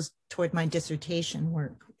this goes toward my dissertation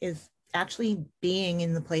work, is actually being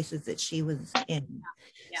in the places that she was in.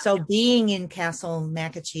 So being in Castle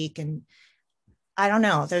Macacheek, and I don't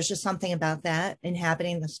know, there's just something about that,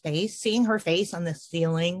 inhabiting the space, seeing her face on the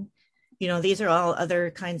ceiling. You know, these are all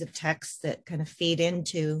other kinds of texts that kind of feed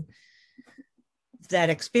into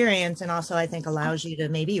that experience, and also I think allows you to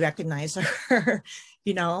maybe recognize her,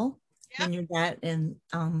 you know, when you're that and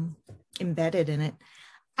embedded in it.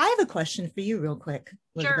 I have a question for you real quick,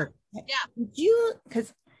 Elizabeth. Sure. Yeah. Would you,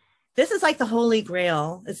 because this is like the holy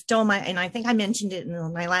grail. It's still my, and I think I mentioned it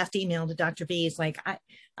in my last email to Dr. B. It's like,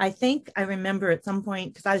 I think I remember at some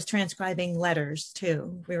point, because I was transcribing letters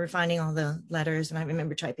too. We were finding all the letters and I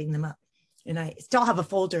remember typing them up. And I still have a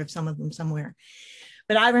folder of some of them somewhere.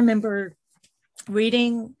 But I remember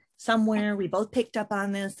reading somewhere, we both picked up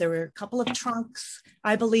on this. There were a couple of trunks,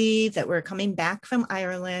 I believe, that were coming back from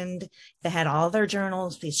Ireland that had all their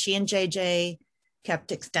journals, because she and JJ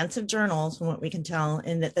kept extensive journals from what we can tell,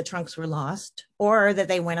 and that the trunks were lost, or that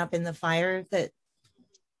they went up in the fire that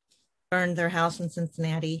burned their house in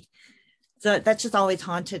Cincinnati. So that just always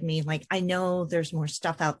haunted me. Like, I know there's more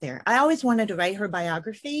stuff out there. I always wanted to write her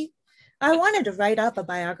biography. I wanted to write up a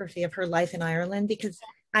biography of her life in Ireland, because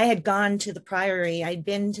I had gone to the Priory. I'd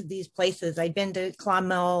been to these places. I'd been to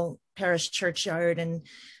Clonmel Parish Churchyard and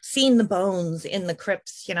seen the bones in the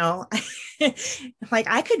crypts, you know. Like,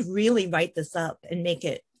 I could really write this up and make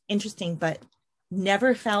it interesting, but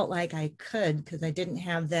never felt like I could, because I didn't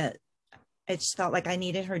have that. It just felt like I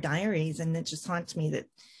needed her diaries, and it just haunts me that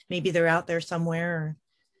maybe they're out there somewhere, or,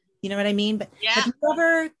 you know what I mean? But have you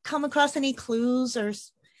ever come across any clues or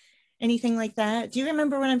anything like that? Do you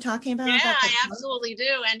remember what I'm talking about? Yeah, I absolutely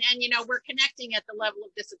do. And you know, we're connecting at the level of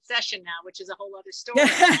this obsession now, which is a whole other story.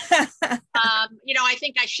 You know, I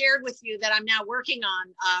think I shared with you that I'm now working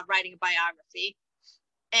on writing a biography.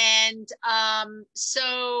 And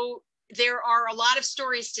so there are a lot of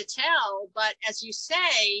stories to tell, but as you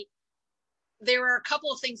say, there are a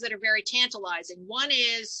couple of things that are very tantalizing. One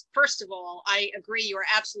is, first of all, I agree, you are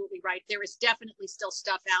absolutely right. There is definitely still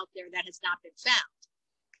stuff out there that has not been found.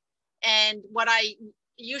 And what I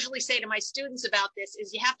usually say to my students about this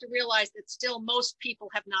is you have to realize that still most people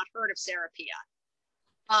have not heard of Sarah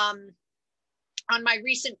Piatt. On my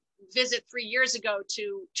recent visit 3 years ago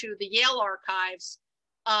to the Yale archives,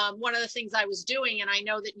 one of the things I was doing, and I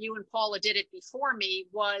know that you and Paula did it before me,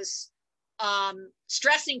 was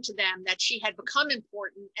stressing to them that she had become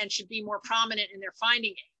important and should be more prominent in their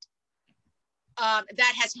finding aid.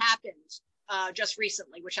 That has happened just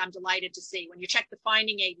recently, which I'm delighted to see. When you check the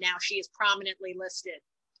finding aid now, she is prominently listed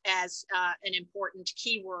as an important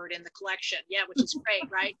keyword in the collection. Yeah, which is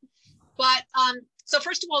great, right? But so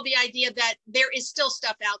first of all, the idea that there is still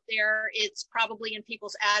stuff out there. It's probably in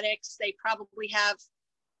people's attics. They probably have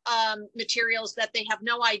materials that they have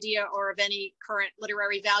no idea are of any current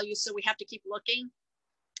literary value. So we have to keep looking.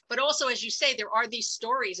 But also, as you say, there are these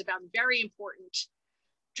stories about very important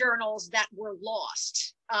journals that were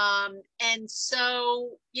lost. And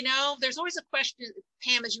so, you know, there's always a question,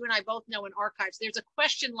 Pam, as you and I both know in archives, there's a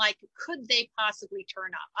question like, could they possibly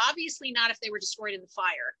turn up? Obviously not if they were destroyed in the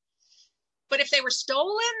fire. But if they were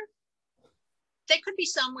stolen, they could be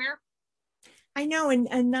somewhere. I know,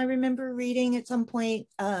 and I remember reading at some point,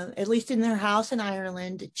 at least in their house in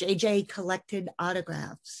Ireland, JJ collected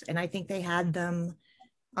autographs, and I think they had them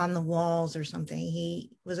on the walls or something. He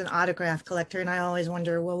was an autograph collector, and I always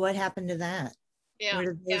wonder, well, what happened to that? Yeah, where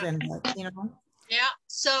did those end up, you know? Yeah.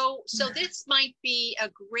 So this might be a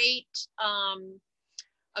great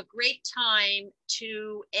time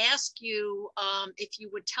to ask you if you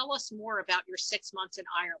would tell us more about your 6 months in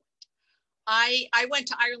Ireland. I went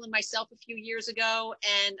to Ireland myself a few years ago,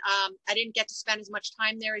 and I didn't get to spend as much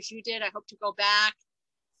time there as you did. I hope to go back.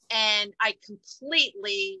 And I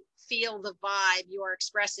completely feel the vibe you are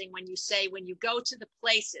expressing when you say, when you go to the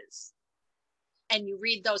places and you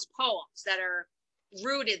read those poems that are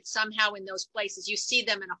rooted somehow in those places, you see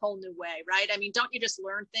them in a whole new way, right? I mean, don't you just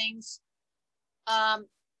learn things?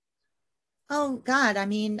 Oh God, I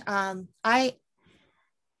mean,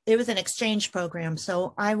 it was an exchange program.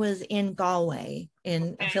 So I was in Galway,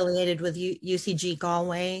 affiliated with UCG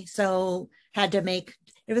Galway. So had to make,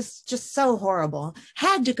 it was just so horrible.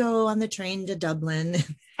 Had to go on the train to Dublin,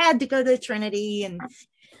 had to go to Trinity. And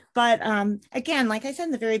But again, like I said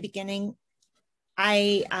in the very beginning,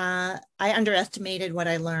 I underestimated what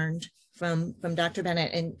I learned from Dr.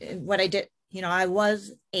 Bennett, and what I did. You know, I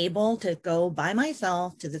was able to go by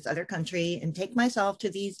myself to this other country and take myself to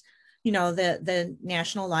these, you know, the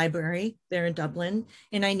National Library there in Dublin,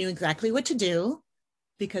 and I knew exactly what to do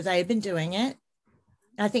because I had been doing it.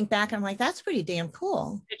 I think back, I'm like, that's pretty damn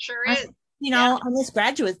cool. It sure is. You know, I'm this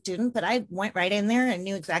graduate student, but I went right in there and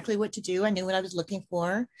knew exactly what to do. I knew what I was looking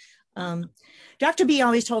for. Dr. B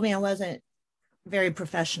always told me I wasn't very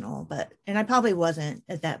professional, and I probably wasn't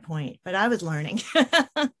at that point, but I was learning.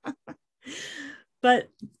 But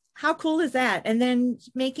how cool is that? And then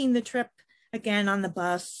making the trip again on the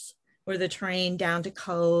bus or the train down to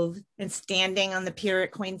Cove and standing on the pier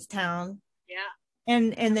at Queenstown. Yeah.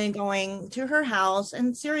 And then going to her house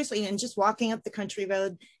and seriously, and just walking up the country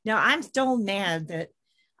road. Now I'm still mad that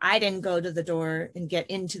I didn't go to the door and get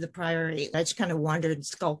into the priory. I just kind of wandered and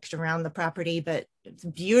skulked around the property, but it's a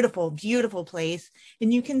beautiful, beautiful place.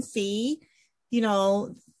 And you can see, you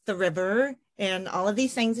know, the river and all of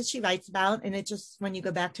these things that she writes about. And it just, when you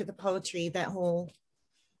go back to the poetry,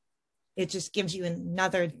 it just gives you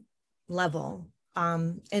another level.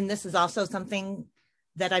 And this is also something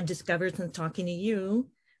that I've discovered since talking to you.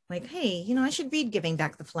 Like, hey, you know, I should read Giving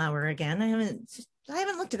Back the Flower again. I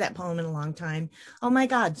haven't looked at that poem in a long time. Oh my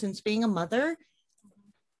God, since being a mother,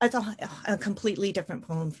 it's a completely different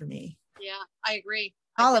poem for me. Yeah, I agree.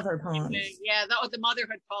 All of her poems. Yeah, the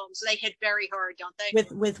motherhood poems, they hit very hard, don't they?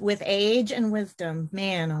 With age and wisdom,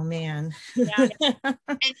 man, oh man. Yeah.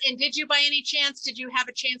 And did you, by any chance, did you have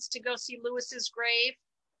a chance to go see Lewis's grave?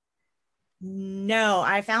 No,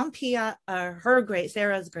 I found Piatt, her grave,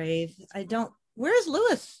 Sarah's grave. Where's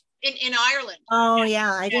Lewis? In Ireland. Oh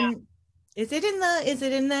yeah, I didn't. Is it in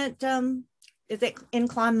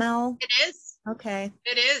Clonmel? It is. Okay.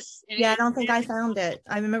 It is. I don't think I found it.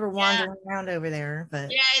 I remember wandering around over there,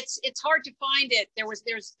 but yeah, it's hard to find it. There was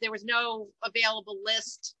no available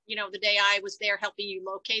list, you know, the day I was there helping you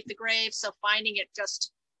locate the grave. So finding it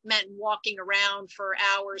just meant walking around for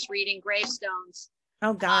hours reading gravestones.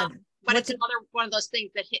 Oh God. But it's another one of those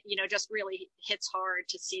things that hit, you know, just really hits hard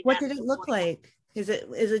to see. What did it look like? Is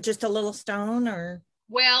it just a little stone or?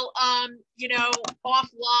 Well, you know,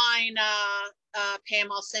 offline,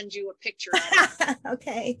 Pam, I'll send you a picture of it.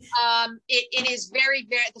 Okay. It is very,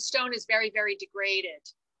 very, the stone is very, very degraded.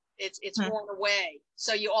 It's worn away.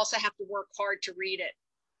 So you also have to work hard to read it.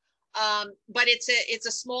 But it's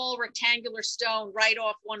a small rectangular stone right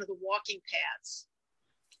off one of the walking paths.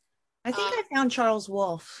 I think I found Charles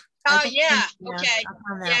Wolfe. Oh yeah. Okay.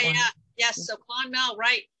 Yeah. Yes. So Clonmel,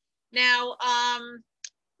 right. Now,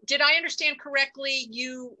 did I understand correctly?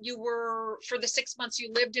 You were, for the 6 months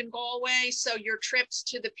you lived in Galway, so your trips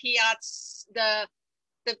to the Piatts, the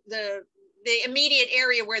immediate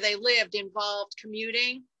area where they lived involved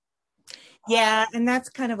commuting? Yeah, and that's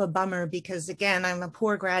kind of a bummer because again, I'm a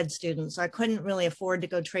poor grad student, so I couldn't really afford to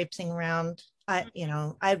go traipsing around.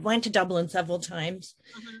 I went to Dublin several times,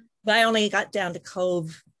 but I only got down to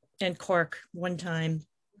Cove and Cork one time.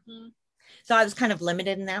 So I was kind of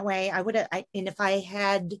limited in that way. And if I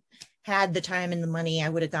had the time and the money, I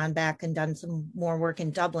would have gone back and done some more work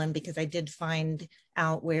in Dublin because I did find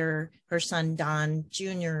out where her son Don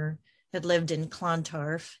Jr. had lived in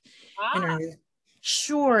Clontarf. And I was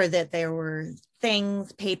sure that there were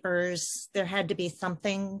things, papers, there had to be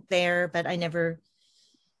something there, but I never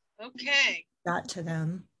got to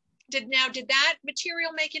them. Did that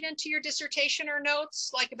material make it into your dissertation or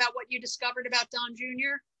notes, like about what you discovered about Don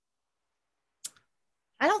Jr.?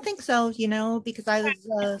 I don't think so, because I was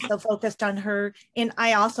so focused on her. And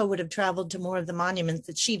I also would have traveled to more of the monuments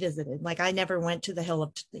that she visited. Like I never went to the Hill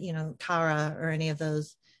of, Tara or any of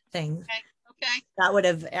those things. Okay. That would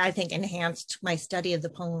have, I think, enhanced my study of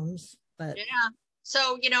the poems. But yeah.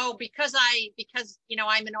 So, because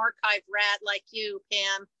I'm an archive rat like you,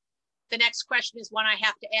 Pam, the next question is one I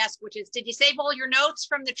have to ask, which is, did you save all your notes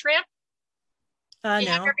from the trip? No,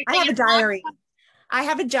 I have a diary. I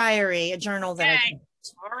have a diary, a journal that I kept.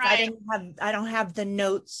 All right. I don't have the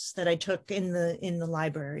notes that I took in the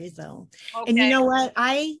library though. Okay. And you know what?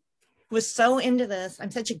 I was so into this. I'm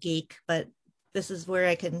such a geek, but this is where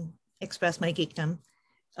I can express my geekdom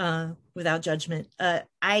without judgment.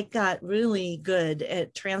 I got really good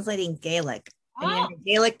at translating Gaelic and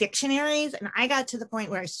Gaelic dictionaries, and I got to the point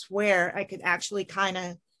where I swear I could actually kind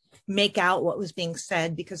of make out what was being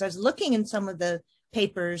said because I was looking in some of the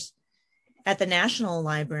papers at the National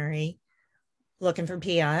Library looking for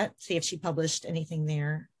Piatt, see if she published anything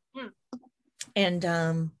there. And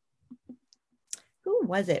who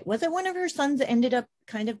was it? Was it one of her sons that ended up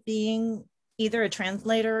kind of being either a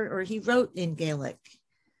translator or he wrote in Gaelic?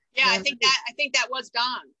 Yeah, I think that was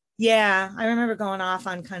done. Yeah, I remember going off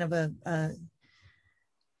on kind of a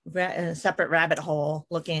separate rabbit hole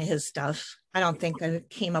looking at his stuff. I don't think I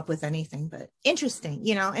came up with anything, but interesting,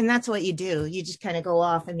 and that's what you do. You just kind of go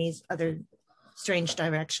off in these other strange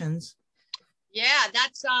directions. Yeah,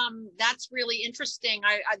 that's really interesting.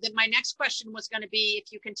 My next question was going to be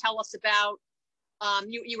if you can tell us about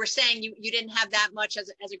you were saying you didn't have that much as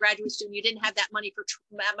a graduate student. You didn't have that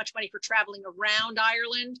much money for traveling around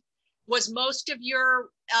Ireland. Was most of your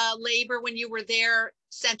labor when you were there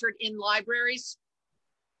centered in libraries?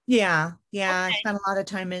 Yeah, I Okay. spent a lot of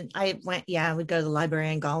time I would go to the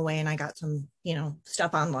library in Galway, and I got some,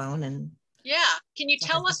 stuff on loan. And Yeah. Can you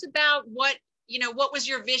tell us about what was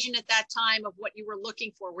your vision at that time of what you were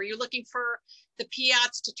looking for? Were you looking for the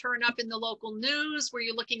Piatts to turn up in the local news? Were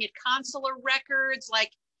you looking at consular records?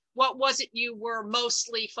 Like, what was it you were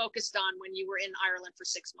mostly focused on when you were in Ireland for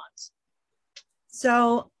 6 months?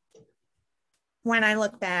 So when I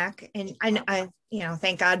look back, and I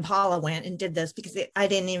thank God Paula went and did this, because I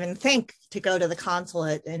didn't even think to go to the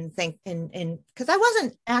consulate and think, and because I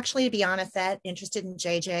wasn't actually, to be honest, that interested in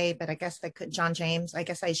JJ, but I guess I could, John James, I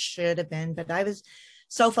guess I should have been, but I was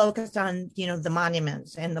so focused on, the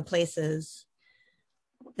monuments and the places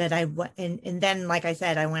that I went. And then, like I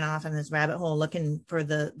said, I went off in this rabbit hole looking for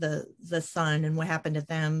the son and what happened to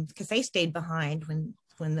them, because they stayed behind when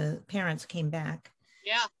the parents came back.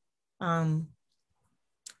 Yeah.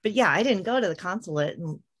 But yeah, I didn't go to the consulate,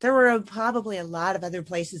 and there were probably a lot of other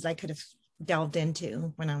places I could have delved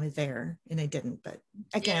into when I was there, and I didn't. But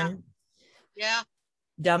again, yeah.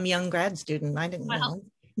 Dumb young grad student, I didn't know.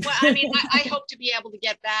 Well, I mean, I hope to be able to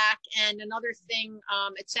get back. And another thing,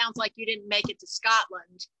 it sounds like you didn't make it to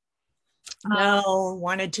Scotland. No,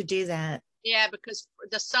 wanted to do that. Yeah, because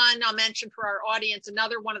the son, I'll mention for our audience,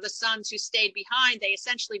 another one of the sons who stayed behind, they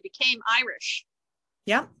essentially became Irish.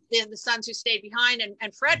 Yeah. The sons who stayed behind,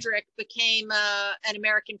 and Frederick became an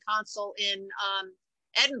American consul in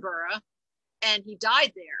Edinburgh, and he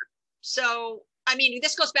died there. So, I mean,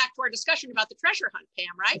 this goes back to our discussion about the treasure hunt,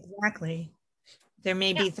 Pam, right? Exactly. There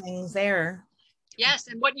may be things there. Yes,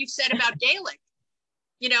 and what you've said about Gaelic.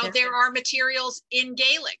 There are materials in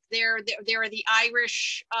Gaelic. There are the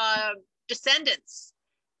Irish descendants.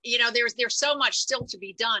 There's so much still to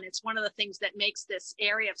be done. It's one of the things that makes this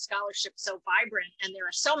area of scholarship so vibrant, and there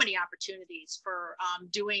are so many opportunities for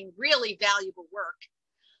doing really valuable work.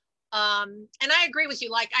 And I agree with you.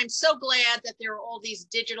 Like, I'm so glad that there are all these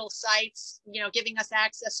digital sites, giving us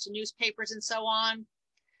access to newspapers and so on.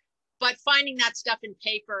 But finding that stuff in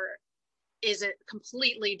paper is a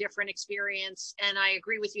completely different experience. And I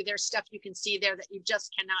agree with you. There's stuff you can see there that you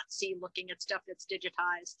just cannot see looking at stuff that's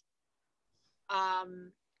digitized.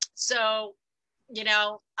 So,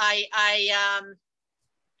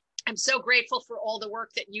 I'm so grateful for all the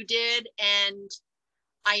work that you did. And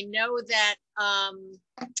I know that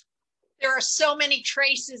there are so many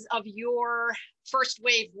traces of your first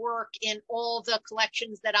wave work in all the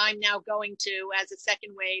collections that I'm now going to as a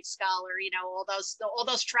second wave scholar. All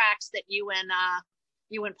those tracks that you and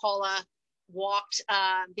Paula walked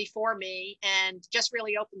before me, and just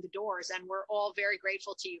really opened the doors. And we're all very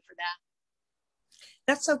grateful to you for that.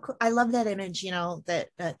 That's so cool. I love that image,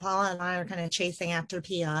 that Paula and I are kind of chasing after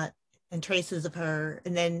Piatt and traces of her.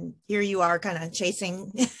 And then here you are kind of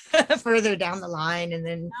chasing further down the line, and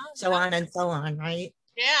then so on and so on, right?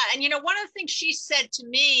 Yeah. And, one of the things she said to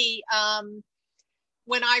me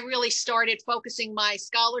when I really started focusing my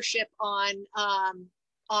scholarship on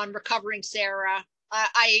recovering Sarah,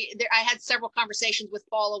 I had several conversations with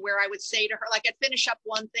Paula where I would say to her, like, I'd finish up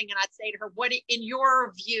one thing and I'd say to her, what, in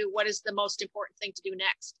your view, what is the most important thing to do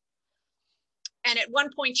next? And at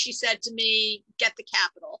one point she said to me, get the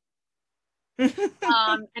Capitol.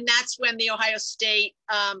 And that's when the Ohio State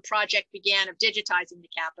project began of digitizing the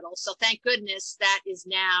Capitol. So thank goodness that is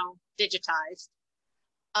now digitized.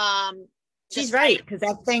 She's right, because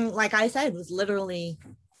that thing, like I said, was literally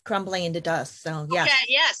crumbling into dust. So yeah. Okay,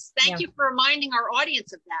 yes. Thank you for reminding our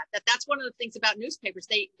audience of that's one of the things about newspapers.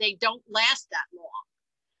 They don't last that long.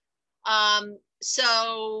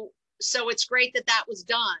 So it's great that was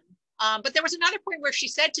done. But there was another point where she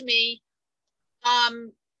said to me,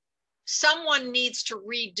 someone needs to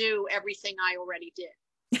redo everything I already did.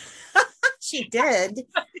 She did?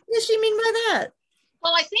 What does she mean by that?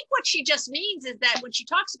 Well, I think what she just means is that when she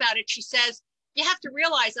talks about it, she says, you have to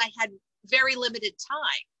realize I had very limited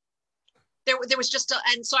time. There was just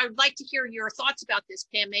and so I would like to hear your thoughts about this,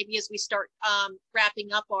 Pam, maybe as we start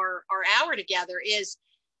wrapping up our hour together. Is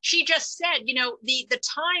she just said, the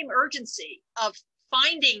time urgency of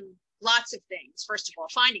finding lots of things, first of all,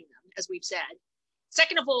 finding them, as we've said.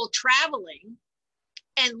 Second of all, traveling.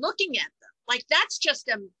 and looking at them. Like that's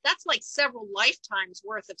that's like several lifetimes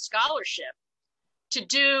worth of scholarship to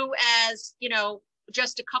do as, you know,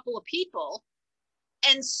 just a couple of people.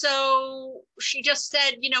 And so she just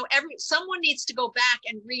said, you know, someone needs to go back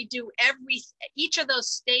and redo each of those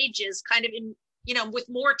stages kind of in, you know, with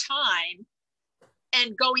more time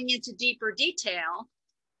and going into deeper detail.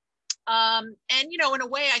 And, you know, in a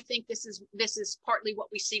way, I think this is partly what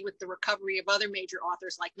we see with the recovery of other major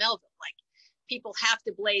authors like Melville. Like people have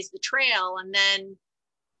to blaze the trail, and then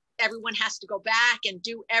everyone has to go back and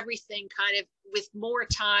do everything kind of with more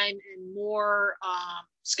time and more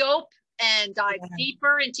scope and dive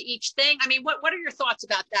deeper into each thing. I mean, what are your thoughts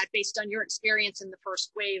about that based on your experience in the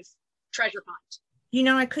first wave treasure hunt? You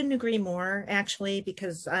know, I couldn't agree more, actually,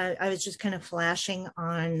 because I was just kind of flashing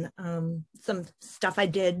on some stuff I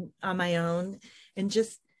did on my own and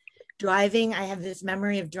just driving. I have this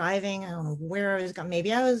memory of driving. I don't know where I was going.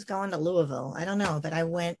 Maybe I was going to Louisville. I don't know, but I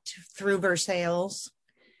went through Versailles.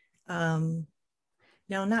 No,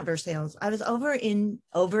 not Versailles. I was over in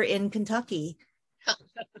Kentucky.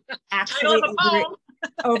 Actually,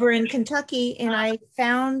 over in Kentucky, and I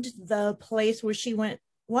found the place where she went.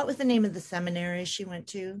 What was the name of the seminary she went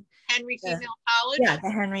to? Henry Female College? Yeah, the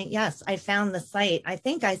Henry. Yes, I found the site. I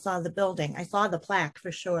think I saw the building. I saw the plaque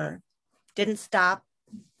for sure. Didn't stop,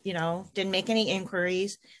 you know, didn't make any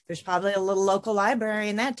inquiries. There's probably a little local library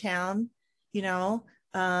in that town, you know,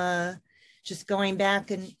 just going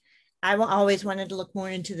back. And I always wanted to look more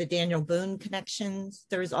into the Daniel Boone connections.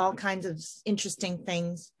 There's all kinds of interesting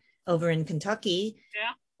things over in Kentucky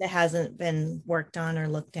that hasn't been worked on or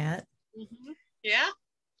looked at. Mm-hmm. Yeah.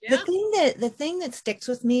 The thing that sticks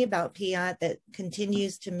with me about Piatt that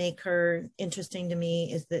continues to make her interesting to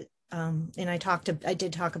me is that, and I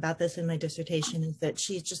did talk about this in my dissertation, is that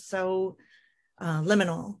she's just so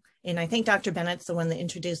liminal. And I think Dr. Bennett's the one that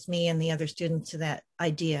introduced me and the other students to that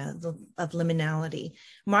idea of liminality,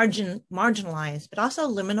 marginalized, but also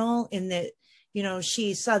liminal in that, you know,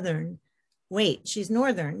 she's Southern. Wait, she's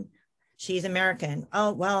Northern. She's American.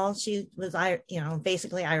 Oh, well, she was, you know,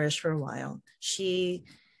 basically Irish for a while. She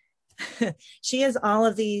has all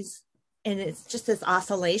of these, and it's just this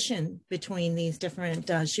oscillation between these different,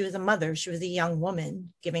 she was a mother, she was a young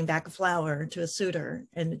woman giving back a flower to a suitor,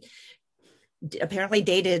 and apparently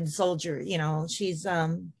dated soldier, you know, she's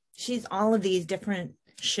all of these different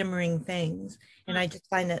shimmering things. And I just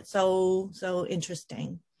find that so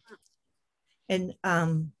interesting. And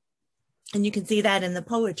you can see that in the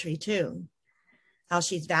poetry too, how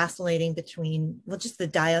she's vacillating between, well, just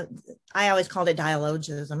I always called it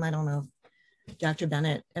dialogism. I don't know if Dr.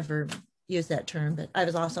 Bennett ever used that term, but I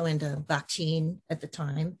was also into Bakhtin at the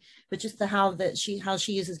time, but just how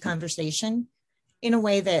she uses conversation in a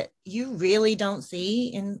way that you really don't see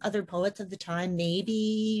in other poets of the time.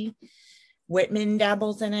 Maybe Whitman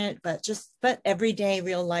dabbles in it, but everyday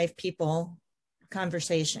real life people,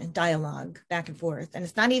 conversation, dialogue, back and forth. And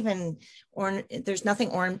it's not even, there's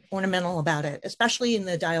nothing ornamental about it, especially in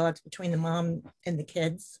the dialogues between the mom and the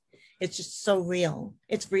kids. It's just so real.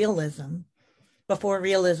 It's realism before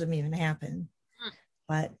realism even happened.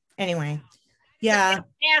 But anyway, yeah.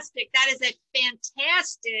 That is a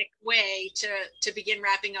fantastic way to begin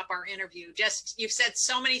wrapping up our interview. Just, you've said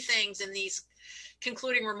so many things in these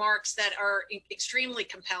concluding remarks that are extremely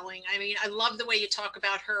compelling. I mean, I love the way you talk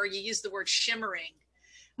about her. You use the word shimmering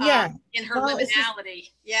in her liminality.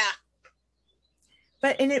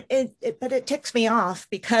 But it ticks me off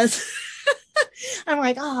because I'm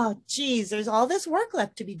like, oh, geez, there's all this work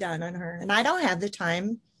left to be done on her. And I don't have the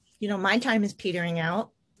time, you know, my time is petering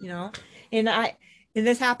out, you know, and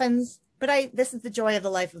this happens, but this is the joy of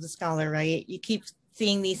the life of the scholar, right? You keep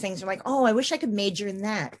seeing these things. You're like, oh, I wish I could major in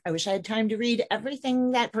that. I wish I had time to read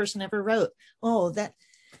everything that person ever wrote.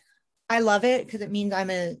 I love it because it means I'm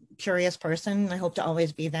a curious person. I hope to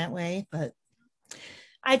always be that way. But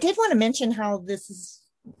I did want to mention how this is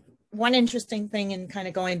one interesting thing, and kind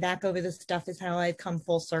of going back over this stuff is how I've come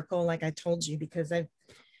full circle, like I told you, because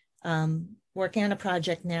I'm working on a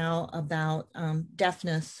project now about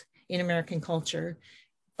deafness in American culture,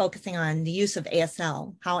 focusing on the use of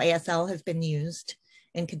ASL, how ASL has been used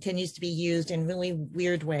and continues to be used in really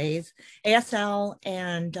weird ways. ASL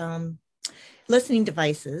and listening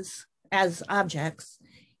devices as objects,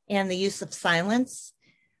 and the use of silence,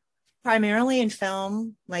 primarily in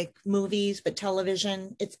film, like movies, but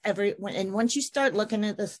television, it's everywhere. And once you start looking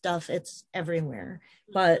at this stuff, it's everywhere.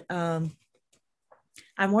 But I'm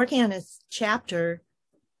working on a chapter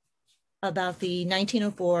about the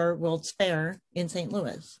 1904 World's Fair in St.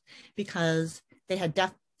 Louis, because they had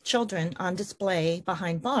deaf children on display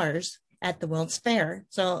behind bars at the World's Fair.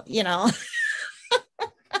 So, you know,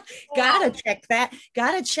 gotta check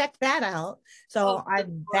that out. So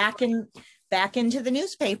I'm back into the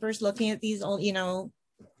newspapers looking at these old,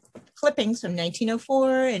 clippings from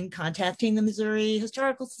 1904 and contacting the Missouri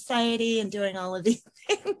Historical Society and doing all of these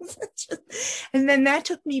things. And then that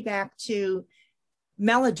took me back to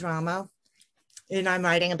melodrama. And I'm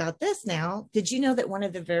writing about this now. Did you know that one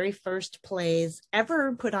of the very first plays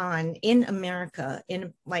ever put on in America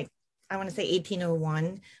in I want to say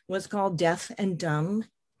 1801 was called Deaf and Dumb?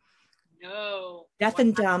 No. Deaf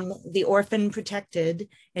and Dumb, The Orphan Protected.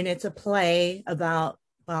 And it's a play about,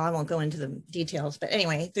 well, I won't go into the details, but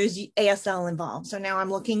anyway, there's ASL involved. So now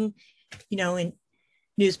I'm looking, in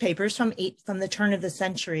newspapers from the turn of the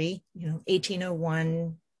century,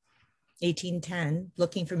 1801, 1810,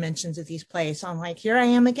 looking for mentions of these plays. So I'm like, here I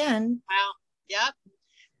am again. Wow. Yep.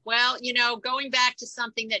 Well, going back to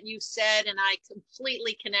something that you said, and I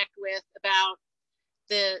completely connect with about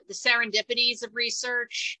the serendipities of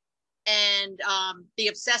research and the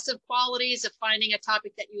obsessive qualities of finding a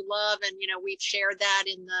topic that you love. And, we've shared that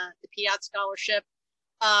in the Piatt Scholarship.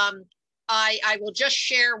 I will just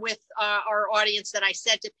share with our audience that I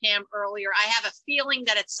said to Pam earlier, I have a feeling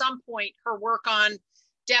that at some point her work on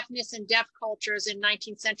deafness and deaf cultures in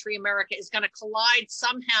 19th century America is going to collide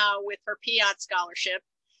somehow with her Piatt Scholarship.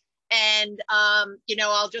 And,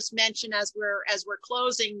 I'll just mention as we're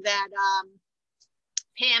closing that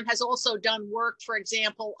Pam has also done work, for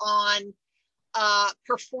example, on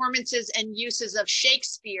performances and uses of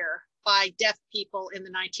Shakespeare by deaf people in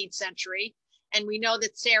the 19th century. And we know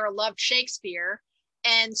that Sarah loved Shakespeare.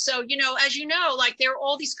 And so, as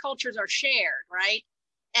all these cultures are shared, right?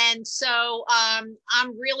 And so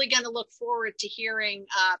I'm really going to look forward to hearing,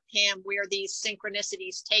 Pam, where these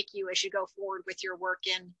synchronicities take you as you go forward with your work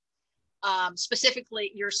in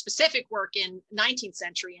specifically your specific work in 19th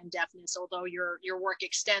century and deafness, although your work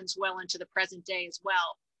extends well into the present day as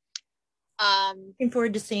well. Looking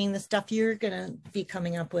forward to seeing the stuff you're going to be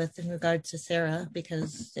coming up with in regards to Sarah,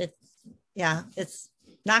 because it's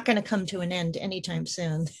not going to come to an end anytime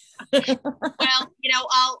soon.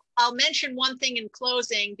 Well, I'll mention one thing in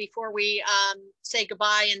closing before we say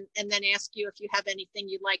goodbye, and then ask you if you have anything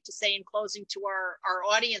you'd like to say in closing to our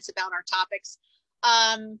audience about our topics.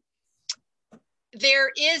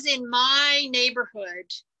 There is in my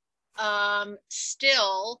neighborhood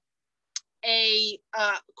still a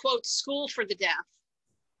quote school for the deaf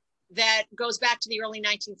that goes back to the early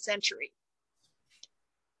 19th century.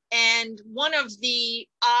 And one of the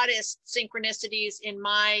oddest synchronicities in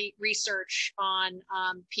my research on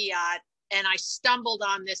Piatt, and I stumbled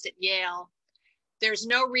on this at Yale, there's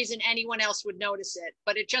no reason anyone else would notice it,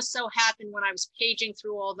 but it just so happened when I was paging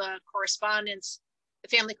through all the correspondence, the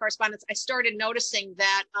family correspondence, I started noticing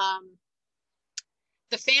that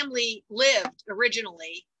the family lived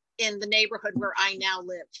originally in the neighborhood where I now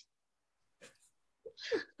live.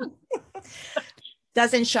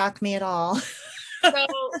 Doesn't shock me at all.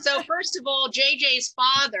 So first of all, JJ's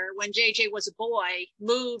father, when JJ was a boy,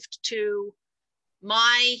 moved to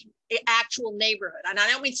my actual neighborhood. And I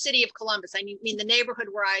don't mean city of Columbus, I mean the neighborhood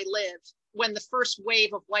where I live, when the first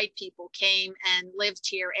wave of white people came and lived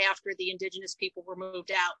here after the indigenous people were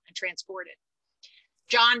moved out and transported.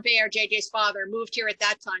 John Bear, JJ's father, moved here at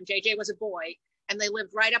that time. JJ was a boy, and they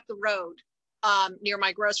lived right up the road near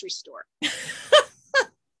my grocery store.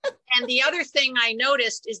 And the other thing I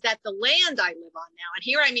noticed is that the land I live on now, and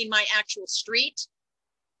here I mean my actual street,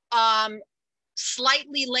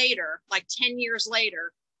 slightly later, like 10 years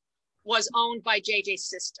later, was owned by JJ's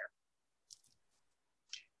sister.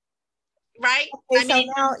 Right? Okay,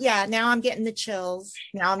 now I'm getting the chills.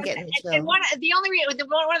 And one of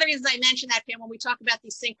the reasons I mentioned that, Pam, when we talk about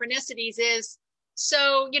these synchronicities is,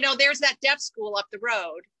 so, there's that deaf school up the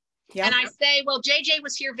road. Yeah. And I say, well, JJ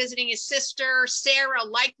was here visiting his sister. Sarah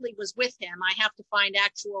likely was with him. I have to find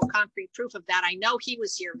actual concrete proof of that. I know he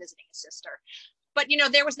was here visiting his sister. But,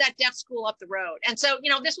 there was that deaf school up the road. And so,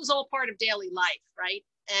 this was all part of daily life, right?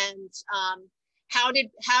 And how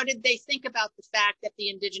did they think about the fact that the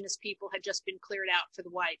indigenous people had just been cleared out for the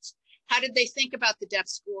whites? How did they think about the deaf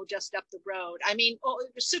school just up the road? I mean,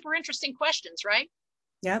 super interesting questions, right?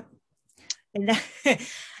 Yep. And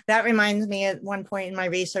that reminds me, at one point in my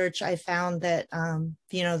research, I found that,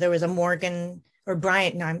 there was a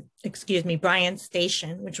Bryant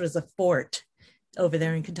Station, which was a fort over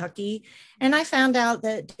there in Kentucky. And I found out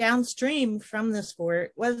that downstream from this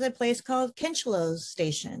fort was a place called Kincheloe's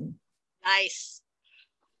Station. Nice.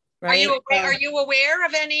 Right? Are you aware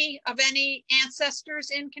of any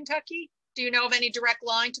ancestors in Kentucky? Do you know of any direct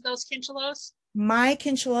line to those Kincheloes? My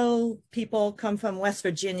Kincheloe people come from West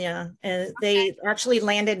Virginia, and they actually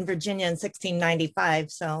landed in Virginia in 1695.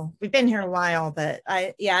 So we've been here a while, but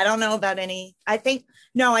I don't know about any.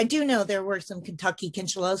 No, I do know there were some Kentucky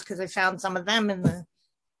Kincheloes because I found some of them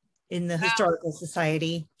in the Historical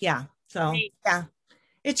Society. Yeah. So yeah,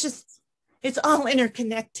 it's all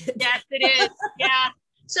interconnected. Yes, it is. Yeah.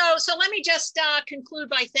 So let me just conclude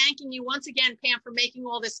by thanking you once again, Pam, for making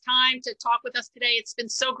all this time to talk with us today. It's been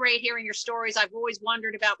so great hearing your stories. I've always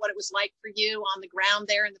wondered about what it was like for you on the ground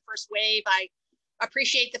there in the first wave. I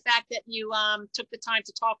appreciate the fact that you took the time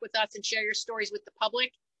to talk with us and share your stories with the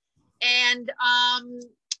public. And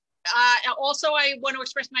also, I want to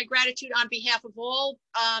express my gratitude on behalf of all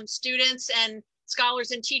students and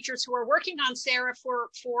scholars and teachers who are working on SARA for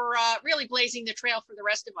really blazing the trail for the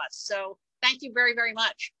rest of us. So thank you very, very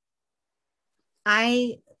much.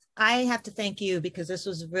 I have to thank you because this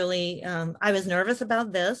was really, I was nervous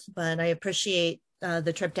about this, but I appreciate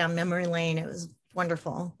the trip down memory lane. It was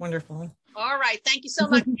wonderful, wonderful. All right. Thank you so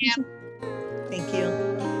much, Pam. Thank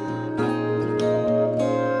you.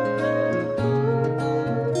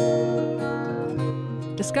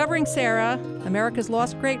 Discovering Sarah, America's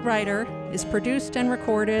Lost Great Writer, is produced and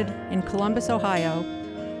recorded in Columbus, Ohio,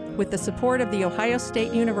 with the support of The Ohio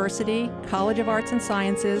State University College of Arts and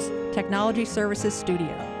Sciences Technology Services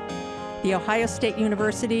Studio, the Ohio State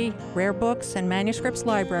University Rare Books and Manuscripts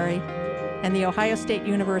Library, and the Ohio State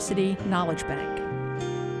University Knowledge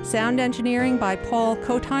Bank. Sound engineering by Paul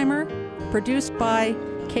Kotheimer, produced by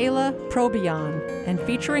Kayla Probian, and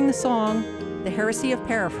featuring the song The Heresy of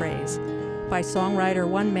Paraphrase by songwriter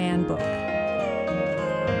One Man Book.